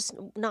 I'm just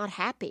not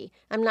happy.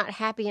 I'm not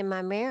happy in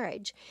my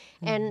marriage.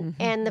 And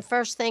the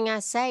first thing I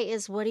say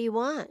is, what do you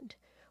want?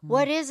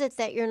 What is it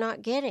that you're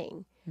not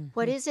getting?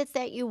 What is it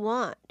that you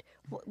want?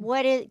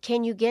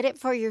 Can you get it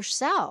for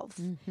yourself?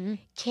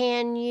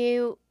 Can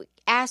you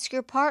ask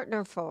your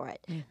partner for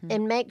it?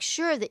 And make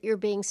sure that you're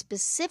being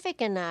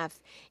specific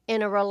enough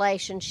in a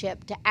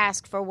relationship to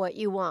ask for what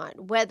you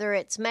want, whether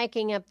it's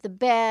making up the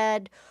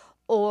bed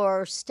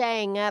or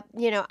staying up.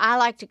 I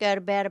like to go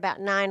to bed about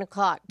 9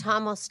 o'clock.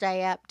 Tom will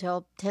stay up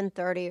till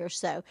 10:30 or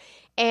so.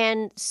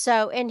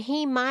 And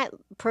he might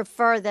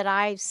prefer that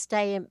I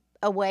stay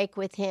awake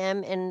with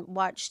him and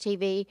watch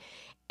TV.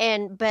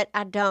 But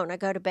I don't. I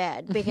go to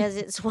bed because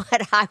it's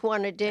what I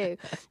want to do.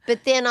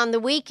 But then on the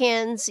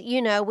weekends,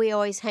 we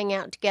always hang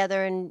out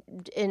together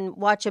and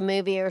watch a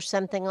movie or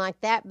something like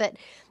that.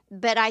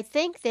 But I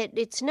think that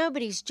it's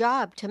nobody's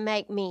job to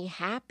make me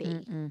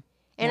happy.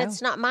 And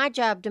it's not my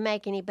job to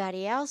make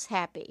anybody else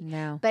happy.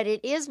 No. But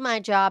it is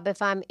my job,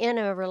 if I'm in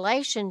a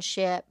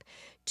relationship,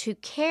 to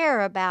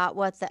care about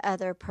what the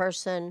other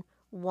person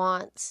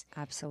wants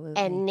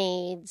and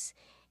needs.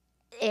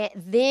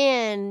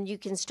 Then you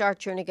can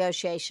start your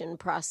negotiation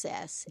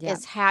process.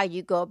 Is how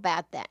you go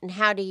about that, and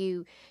how do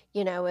you,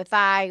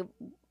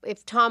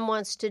 if Tom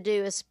wants to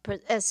do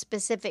a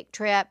specific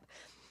trip,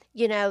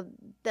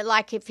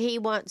 like if he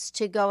wants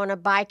to go on a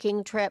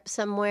biking trip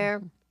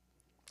somewhere,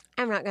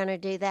 I'm not going to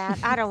do that.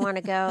 I don't want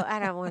to go. I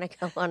don't want to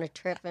go on a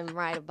trip and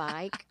ride a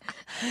bike.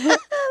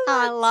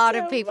 A lot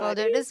of people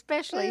do it,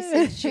 especially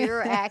since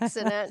your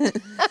accident.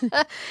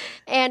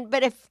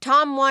 But if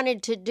Tom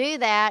wanted to do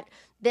that,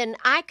 then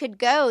I could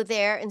go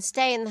there and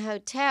stay in the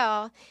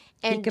hotel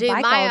and do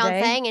my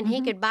own thing, and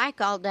he could bike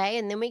all day,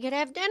 and then we could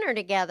have dinner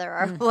together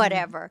or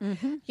whatever.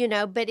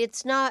 But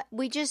it's not.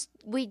 We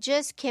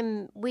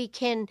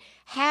can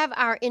have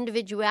our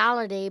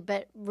individuality,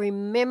 but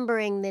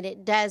remembering that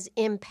it does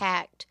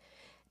impact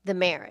the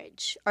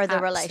marriage or the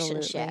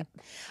relationship.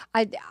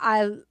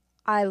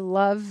 I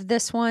love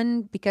this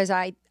one because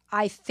I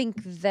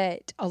think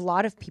that a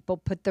lot of people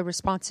put the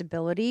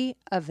responsibility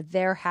of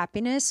their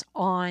happiness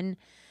on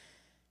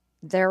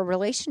their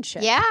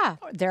relationship. Yeah.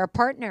 Their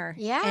partner.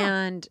 Yeah.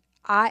 And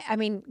I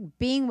mean,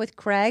 being with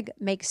Craig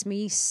makes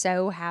me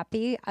so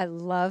happy. I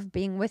love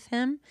being with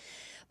him.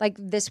 Like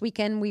this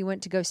weekend, we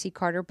went to go see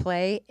Carter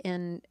play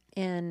in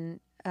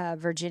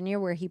Virginia,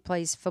 where he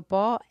plays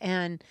football.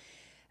 And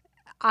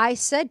I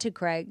said to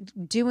Craig,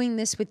 doing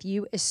this with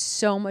you is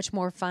so much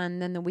more fun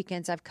than the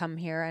weekends I've come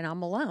here and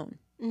I'm alone.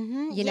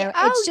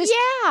 It's just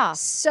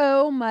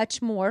so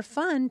much more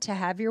fun to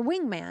have your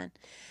wingman.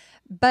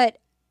 But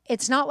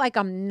it's not like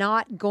I'm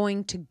not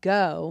going to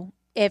go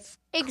if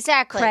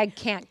Craig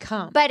can't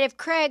come. But if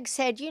Craig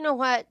said, you know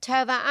what,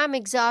 Tova, I'm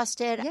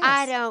exhausted. Yes.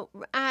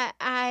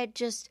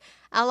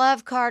 I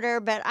love Carter,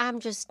 but I'm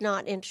just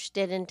not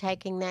interested in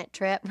taking that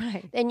trip.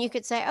 Right. Then you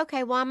could say,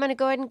 okay, well, I'm going to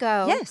go ahead and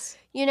go. Yes.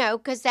 You know,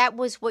 because that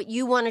was what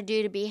you want to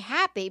do to be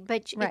happy,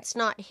 but Right. it's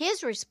not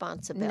his No,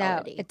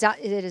 responsibility. it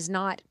is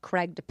not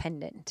Craig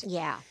dependent.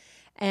 Yeah.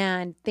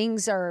 And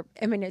things are,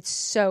 I mean, it's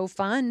so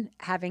fun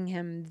having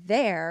him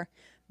there,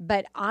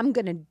 but I'm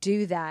going to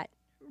do that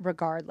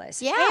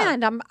regardless. Yeah.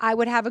 And I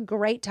would have a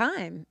great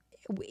time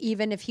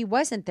even if he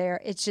wasn't there.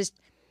 It's just,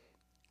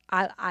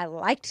 I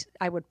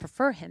would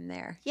prefer him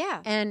there.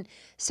 Yeah. And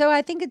so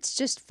I think it's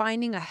just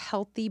finding a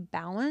healthy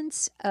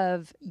balance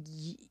of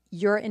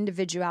your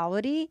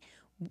individuality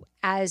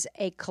as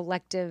a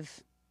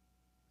collective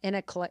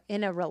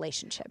in a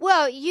relationship.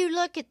 Well, you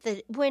look at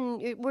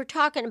when we're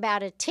talking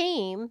about a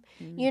team,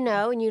 you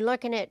know, and you're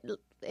looking at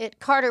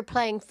Carter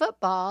playing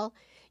football,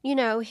 you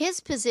know, his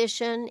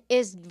position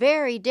is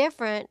very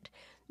different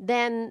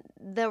than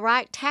the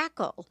right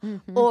tackle,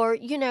 or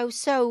you know,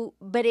 so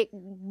but it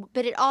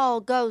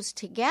all goes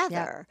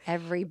together. Yeah,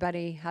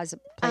 everybody plays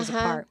a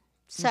part.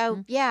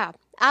 So yeah,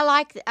 I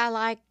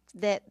like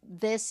that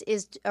this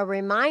is a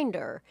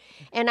reminder,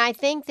 and I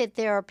think that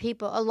there are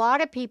a lot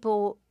of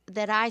people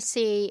that I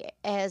see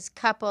as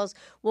couples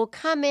will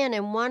come in,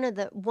 and one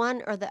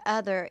or the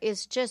other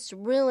is just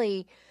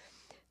really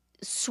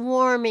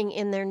swarming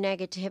in their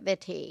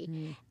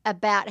negativity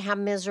about how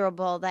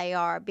miserable they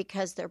are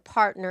because their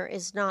partner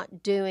is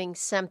not doing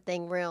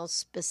something real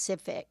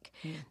specific,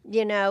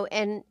 you know,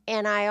 and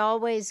I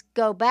always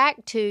go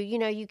back to, you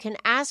know, you can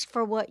ask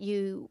for what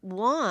you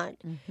want,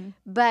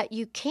 but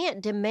you can't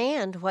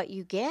demand what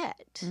you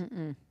get.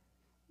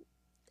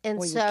 And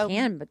Well, so you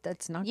can, but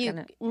that's not going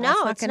to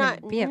it's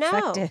not be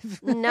effective.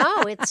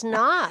 No, it's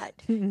not.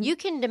 You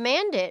can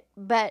demand it,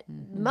 but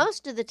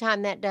most of the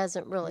time that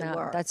doesn't really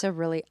work. That's a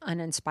really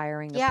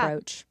uninspiring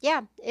approach.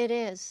 Yeah, it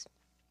is.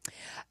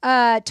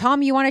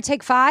 Tom, you want to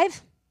take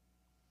 5?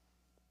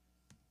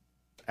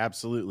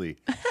 Absolutely.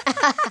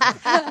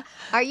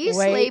 Are you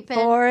Wait sleeping?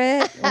 for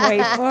it.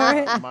 Wait for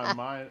it.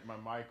 My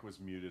mic was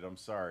muted. I'm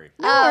sorry.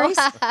 No worries.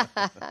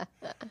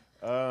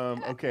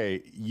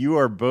 Okay, you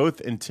are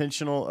both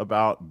intentional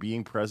about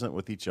being present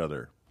with each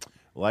other.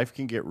 Life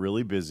can get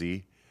really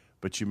busy,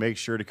 but you make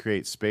sure to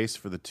create space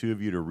for the two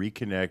of you to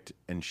reconnect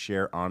and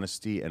share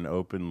honesty and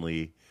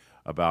openly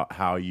about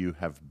how you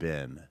have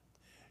been.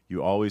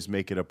 You always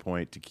make it a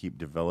point to keep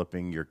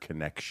developing your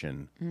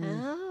connection.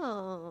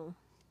 Oh.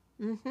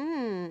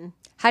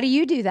 How do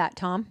you do that,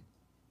 Tom,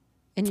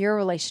 in your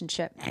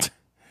relationship?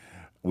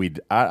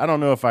 I don't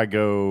know if I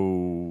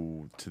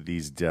go to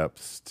these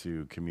depths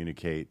to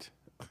communicate.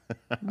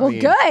 Well,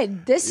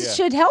 good. This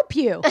should help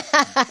you.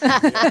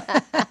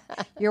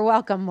 You're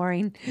welcome,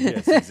 Maureen.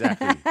 Yes,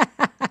 exactly.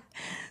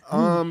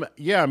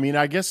 Yeah, I mean,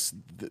 I guess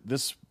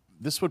this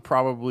would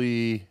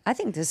probably. I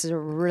think this is a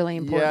really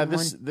important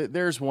one.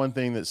 There's one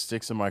thing that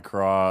sticks in my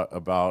craw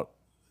about,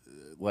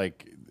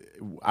 like,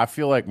 I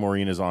feel like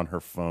Maureen is on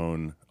her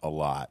phone a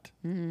lot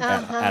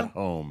at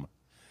home.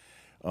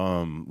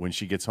 When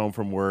she gets home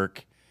from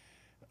work,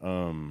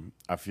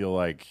 I feel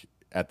like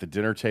at the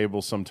dinner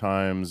table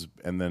sometimes,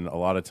 and then a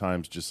lot of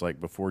times just like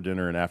before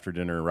dinner and after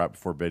dinner, right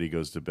before Betty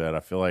goes to bed,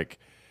 I feel like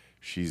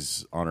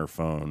she's on her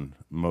phone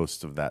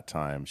most of that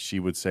time.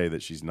 She would say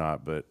that she's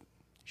not, but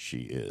she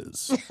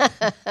is.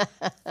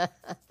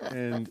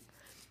 And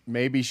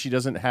maybe she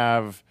doesn't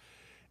have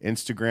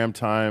Instagram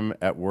time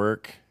at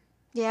work.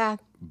 Yeah.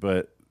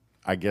 But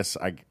I guess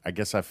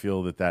I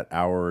feel that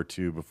hour or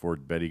two before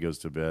Betty goes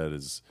to bed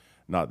is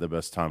not the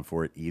best time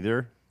for it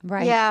either.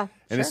 Right. Yeah.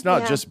 And it's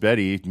not just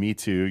Betty, me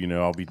too. You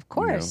know, I'll be, of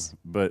course. You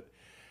know, but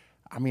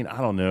I mean, I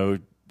don't know.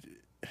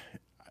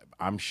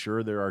 I'm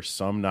sure there are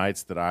some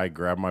nights that I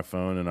grab my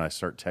phone and I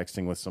start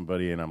texting with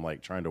somebody and I'm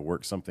like trying to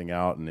work something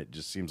out and it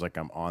just seems like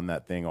I'm on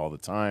that thing all the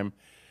time.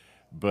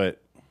 But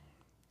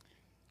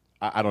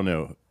I don't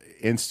know.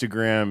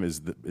 Instagram is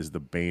the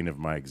bane of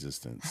my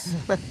existence.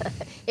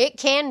 It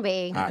can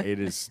be. It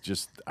is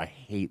just, I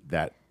hate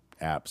that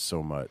app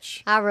so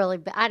much. I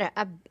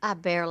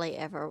barely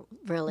ever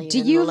really. Do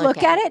you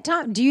look at it,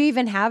 Tom? Do you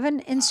even have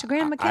an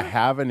Instagram account? I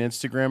have an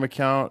Instagram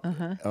account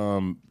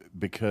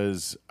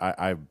because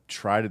I've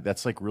tried it.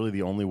 That's like really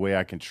the only way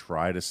I can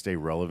try to stay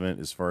relevant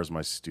as far as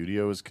my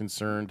studio is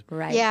concerned.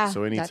 Right. Yeah.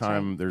 So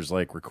anytime there's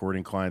like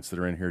recording clients that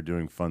are in here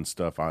doing fun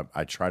stuff,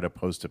 I try to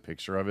post a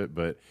picture of it,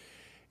 but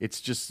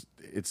it's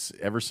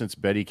ever since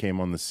Betty came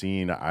on the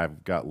scene,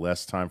 I've got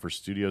less time for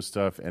studio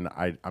stuff, and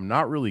I'm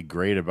not really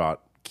great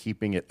about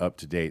keeping it up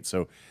to date.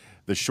 So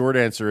the short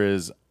answer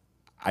is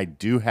I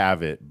do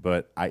have it,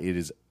 but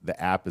the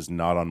app is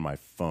not on my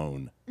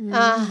phone.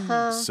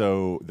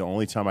 So the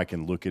only time I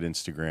can look at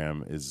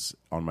Instagram is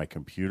on my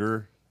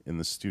computer in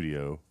the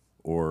studio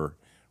or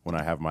when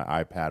I have my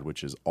iPad,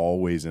 which is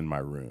always in my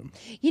room.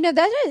 You know,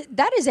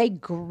 that's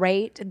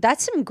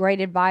some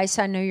great advice.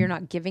 I know you're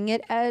not giving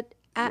it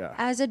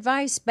as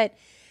advice, but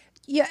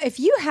yeah, if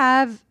you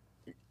have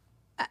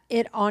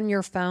it on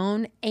your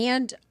phone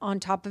and on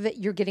top of it,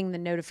 you're getting the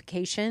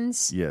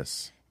notifications.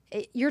 Yes.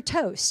 You're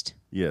toast.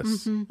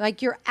 Yes.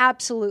 Like you're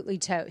absolutely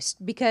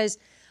toast because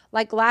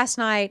like last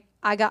night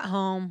I got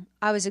home.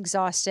 I was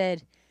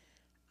exhausted.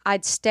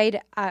 I'd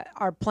stayed.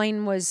 Our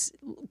plane was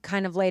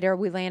kind of later.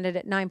 We landed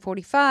at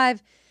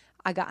 9:45.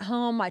 I got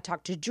home. I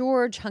talked to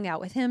George, hung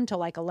out with him till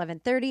like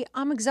 11:30.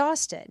 I'm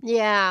exhausted.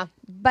 Yeah.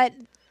 But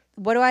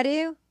what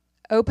do?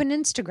 Open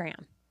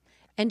Instagram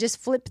and just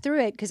flip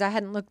through it because I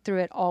hadn't looked through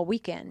it all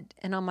weekend.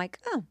 And I'm like,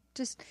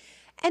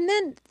 and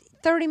then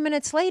 30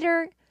 minutes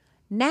later,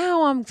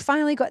 now I'm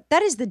finally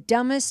that is the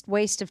dumbest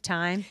waste of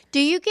time. Do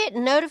you get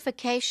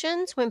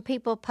notifications when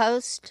people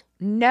post?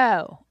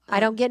 No, I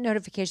don't get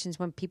notifications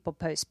when people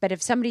post. But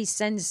if somebody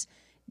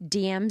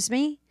DMs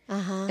me,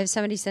 if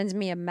somebody sends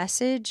me a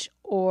message,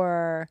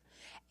 or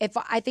if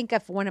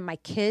one of my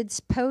kids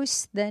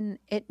posts, then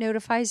it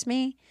notifies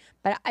me.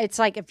 But it's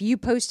like if you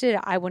posted,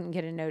 I wouldn't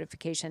get a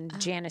notification.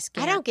 Janice,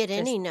 I don't get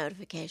any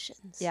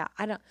notifications. Yeah,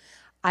 I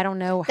don't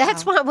know.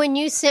 That's why when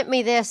you sent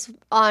me this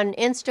on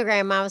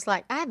Instagram, I was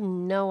like, I have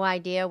no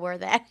idea where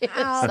that is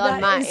on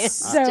my Instagram.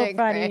 So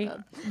funny.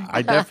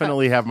 I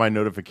definitely have my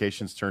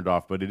notifications turned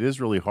off, but it is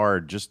really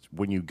hard just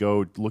when you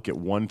go look at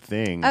one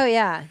thing. Oh,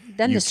 yeah.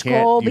 Then the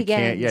scroll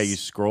begins. You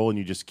scroll and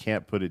you just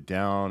can't put it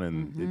down,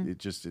 and it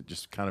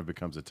just kind of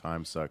becomes a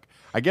time suck.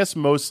 I guess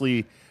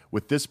mostly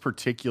with this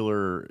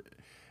particular...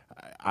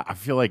 I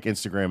feel like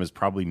Instagram is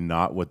probably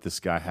not what this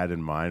guy had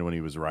in mind when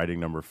he was writing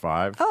number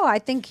 5. Oh, I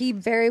think he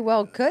very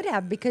well could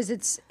have, because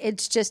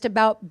it's just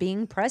about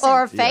being present.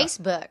 Or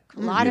Facebook. A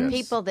lot of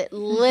people that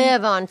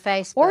live on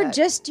Facebook. Or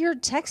just your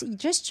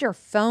just your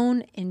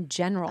phone in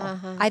general.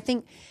 I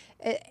think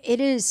it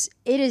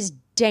is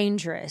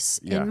dangerous,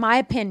 in my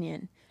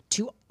opinion,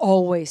 to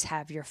always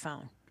have your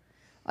phone.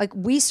 Like,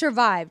 we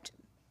survived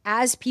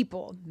as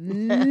people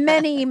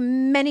many,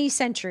 many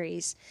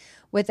centuries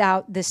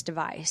without this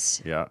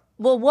device. Yeah.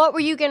 Well, what were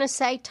you going to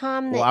say,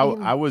 Tom?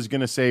 Well, I was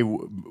going to say,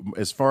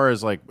 as far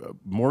as like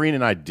Maureen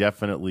and I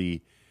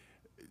definitely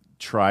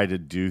try to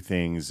do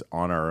things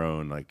on our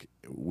own. Like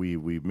we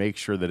make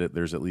sure that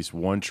there's at least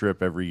one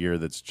trip every year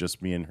that's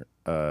just me and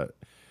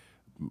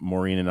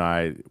Maureen and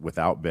I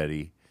without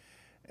Betty,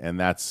 and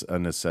that's a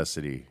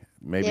necessity.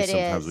 Maybe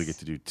sometimes we get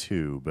to do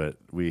 2, but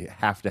we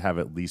have to have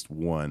at least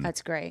one.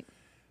 That's great.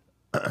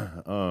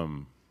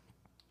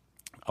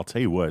 I'll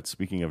tell you what,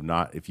 speaking of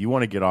if you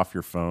want to get off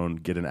your phone,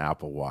 get an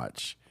Apple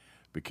Watch,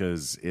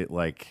 because it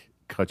like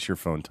cuts your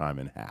phone time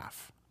in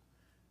half.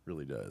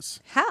 Really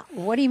does. How?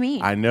 What do you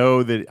mean? I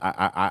know that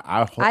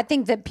I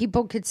think that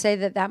people could say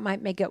that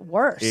might make it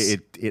worse.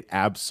 It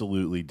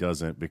absolutely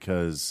doesn't,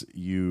 because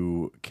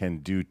you can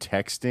do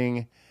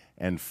texting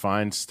and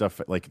find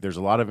stuff. Like, there's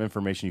a lot of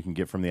information you can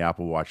get from the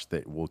Apple Watch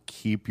that will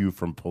keep you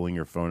from pulling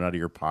your phone out of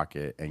your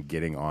pocket and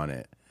getting on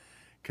it.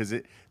 Because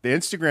the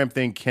Instagram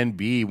thing can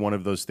be one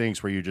of those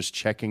things where you're just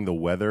checking the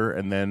weather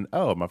and then,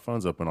 oh, my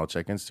phone's open, I'll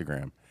check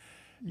Instagram.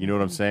 You know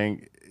what I'm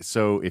saying?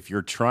 So if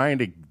you're trying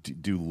to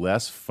do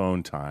less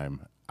phone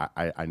time,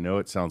 I know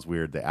it sounds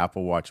weird. The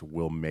Apple Watch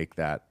will make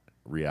that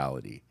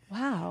reality.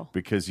 Wow.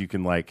 Because you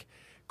can like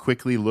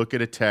quickly look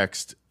at a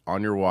text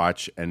on your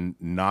watch and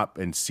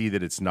see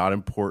that it's not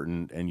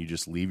important, and you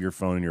just leave your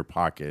phone in your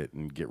pocket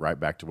and get right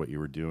back to what you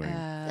were doing.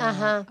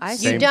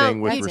 Same thing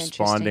with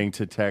responding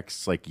to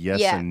texts, like yes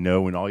and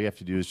no, and all you have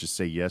to do is just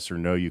say yes or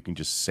no. You can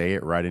just say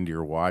it right into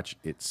your watch.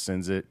 It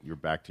sends it. You're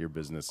back to your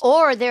business.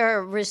 Or there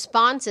are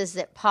responses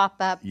that pop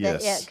up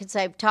that could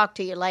say "talk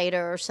to you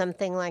later" or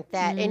something like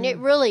that. And it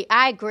really,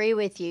 I agree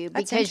with you,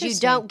 because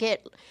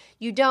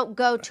you don't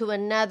go to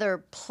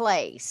another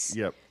place.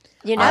 Yep.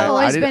 You know, I've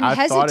always been hesitant.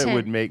 I thought it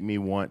would make me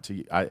want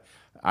to.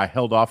 I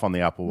held off on the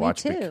Apple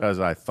Watch because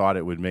I thought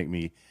it would make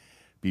me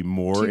be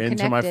more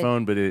into my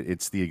phone, but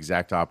it's the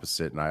exact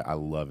opposite, and I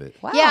love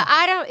it. Wow. Yeah,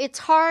 I don't. It's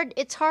hard.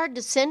 It's hard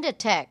to send a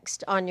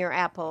text on your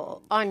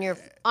Apple on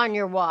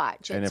your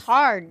watch. It's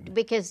hard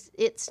because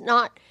it's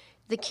not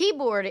the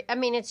keyboard. I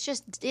mean,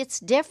 it's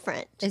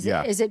different.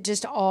 Is it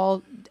just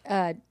all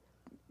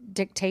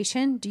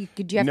dictation? Do you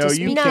have to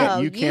speak?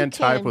 You can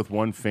type with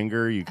one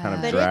finger. You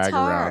kind of drag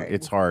around.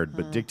 It's hard,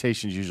 but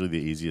dictation is usually the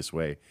easiest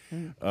way,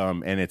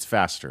 and it's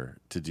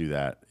faster to do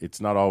that. It's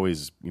not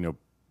always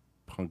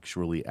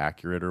punctually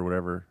accurate or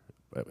whatever,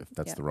 if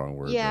that's the wrong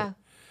word. Yeah,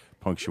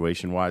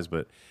 punctuation wise,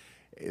 but.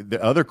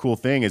 The other cool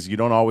thing is you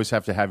don't always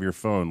have to have your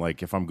phone.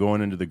 Like if I'm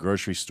going into the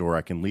grocery store,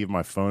 I can leave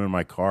my phone in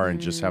my car and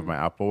just have my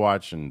Apple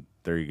Watch, and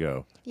there you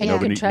go. And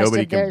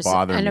nobody can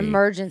bother me. An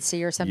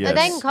emergency or something. Yes.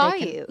 They can call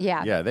you.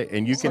 Yeah. Yeah,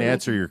 and you can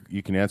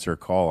answer a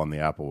call on the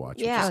Apple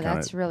Watch. Yeah, which is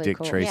that's really Dick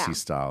cool. Tracy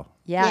style.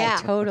 Yeah,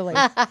 totally.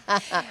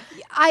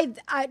 I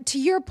to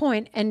your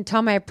point, and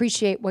Tom, I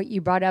appreciate what you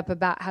brought up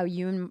about how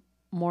you and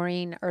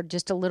Maureen are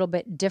just a little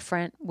bit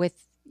different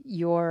with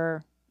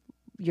your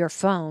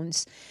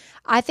phones.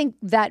 I think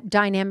that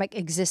dynamic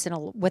exists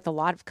with a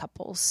lot of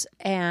couples,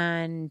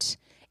 and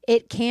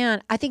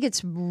I think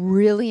it's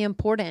really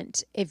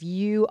important if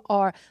you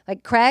are,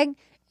 like Craig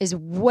is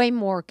way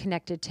more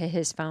connected to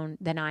his phone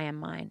than I am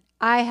mine.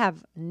 I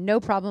have no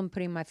problem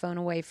putting my phone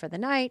away for the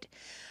night.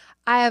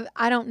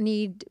 I don't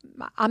need.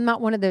 I'm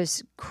not one of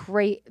those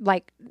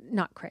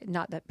not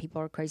that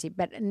people are crazy,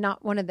 but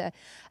not one of the.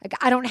 Like,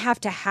 I don't have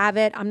to have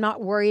it. I'm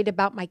not worried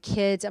about my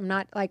kids. I'm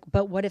not like.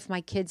 But what if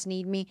my kids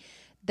need me?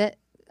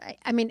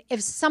 I mean,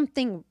 if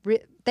something,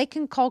 they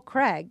can call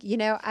Craig.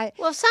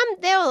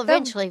 They'll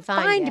eventually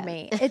find you.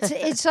 me.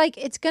 It's like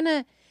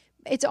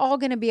it's all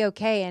gonna be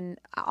okay, and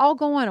I'll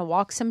go on a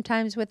walk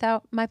sometimes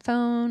without my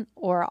phone,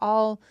 or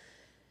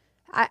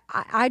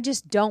I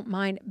just don't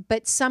mind.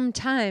 But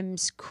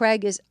sometimes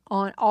Craig is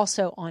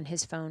also on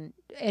his phone,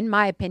 in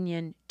my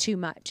opinion, too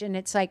much. And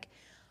it's like,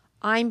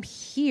 I'm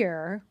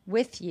here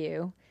with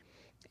you,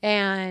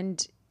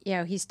 and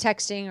he's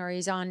texting, or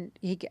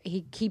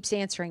he keeps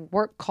answering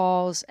work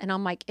calls, and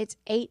I'm like, it's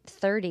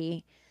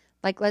 8:30.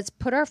 Like, let's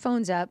put our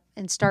phones up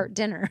and start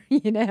dinner,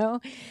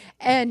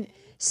 And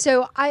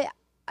so I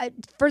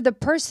for the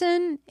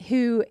person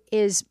who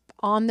is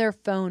on their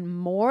phone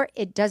more,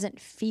 it doesn't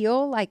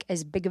feel like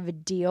as big of a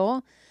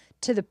deal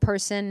to the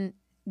person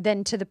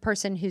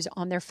who's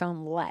on their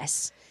phone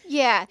less.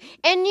 Yeah.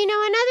 And,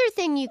 another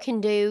thing you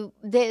can do,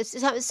 this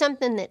is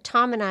something that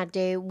Tom and I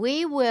do.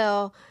 We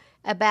will,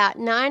 about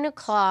 9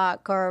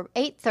 o'clock or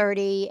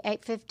 8:30,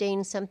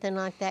 8:15, something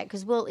like that,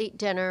 because we'll eat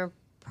dinner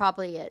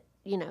probably at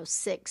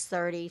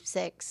 6:30,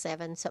 6,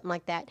 7, something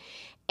like that.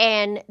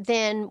 And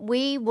then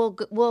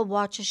we'll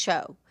watch a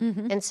show.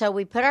 Mm-hmm. And so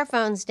we put our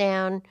phones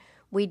down.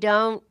 We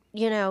don't,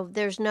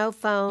 there's no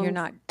phone. You're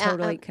not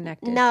totally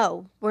connected.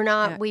 No, we're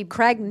not. Yeah.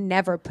 Craig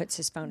never puts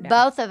his phone down.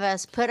 Both of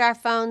us put our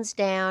phones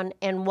down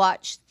and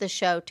watch the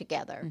show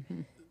together,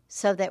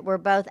 so that we're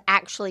both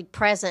actually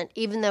present,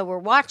 even though we're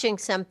watching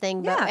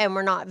something, and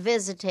we're not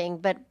visiting.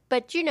 But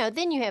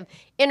then you have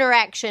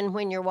interaction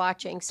when you're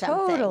watching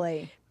something.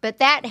 Totally. But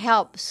that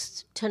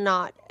helps to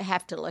not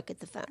have to look at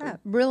the phone. Yeah,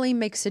 really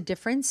makes a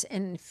difference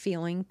in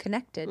feeling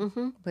connected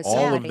with all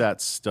somebody. of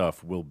that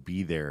stuff will be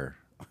Yeah, there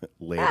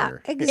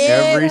later. exactly.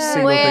 Every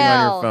single thing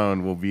on your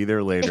phone will be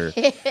there later.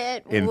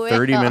 In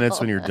 30 minutes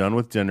when you're done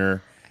with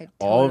dinner.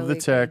 All of the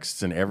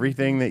texts and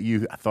everything that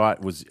you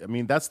thought was,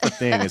 that's the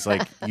thing. Is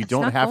like, you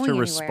don't have to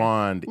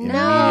respond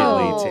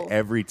immediately to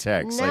every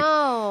text.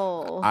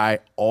 No.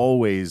 Like,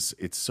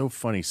 it's so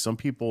funny. Some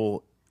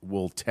people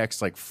will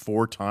text like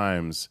 4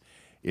 times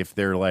if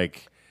they're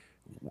like,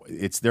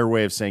 it's their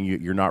way of saying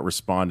you're not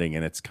responding.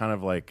 And it's kind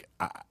of like,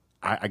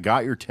 I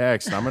got your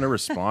text, and I'm going to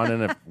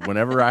respond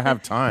whenever I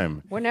have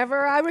time.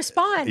 Whenever I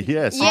respond.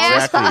 Yes,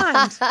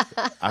 exactly.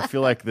 I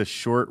feel like the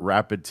short,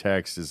 rapid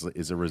text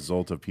is a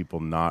result of people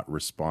not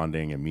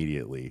responding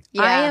immediately.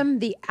 Yeah. I am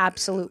the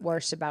absolute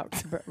worst about.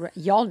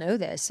 Y'all know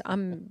this.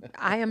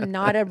 I am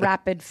not a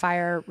rapid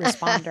fire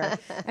responder.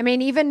 I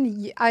mean,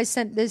 even I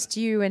sent this to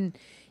you, and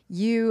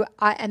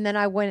and then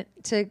I went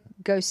to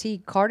go see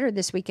Carter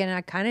this weekend, and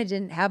I kind of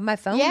didn't have my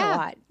phone a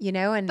lot,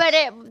 But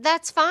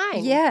that's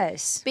fine.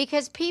 Yes.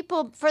 Because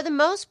people, for the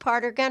most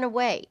part, are going to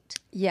wait.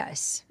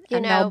 Yes.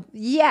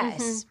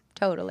 Yes.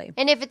 Totally.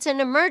 And if it's an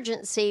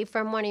emergency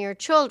from one of your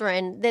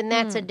children, then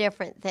that's a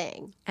different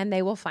thing. And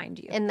they will find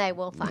you. And they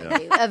will find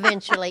you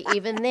eventually,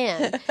 even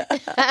then.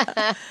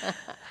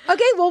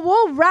 Okay, well,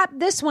 we'll wrap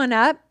this one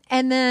up,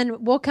 and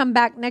then we'll come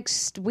back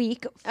next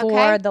week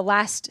for the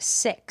last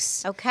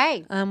 6.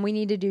 Okay. We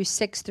need to do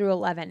 6 through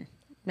 11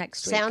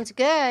 next week. Sounds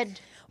good.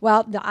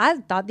 Well, I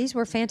thought these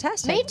were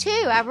fantastic. Me too.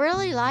 I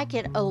really like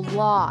it a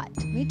lot.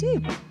 Me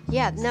too.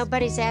 Yeah,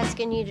 nobody's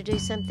asking you to do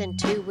something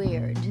too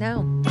weird.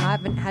 No, I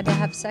haven't had to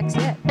have sex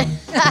yet.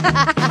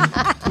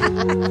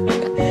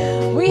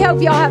 We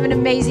hope y'all have an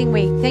amazing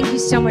week. Thank you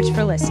so much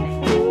for listening.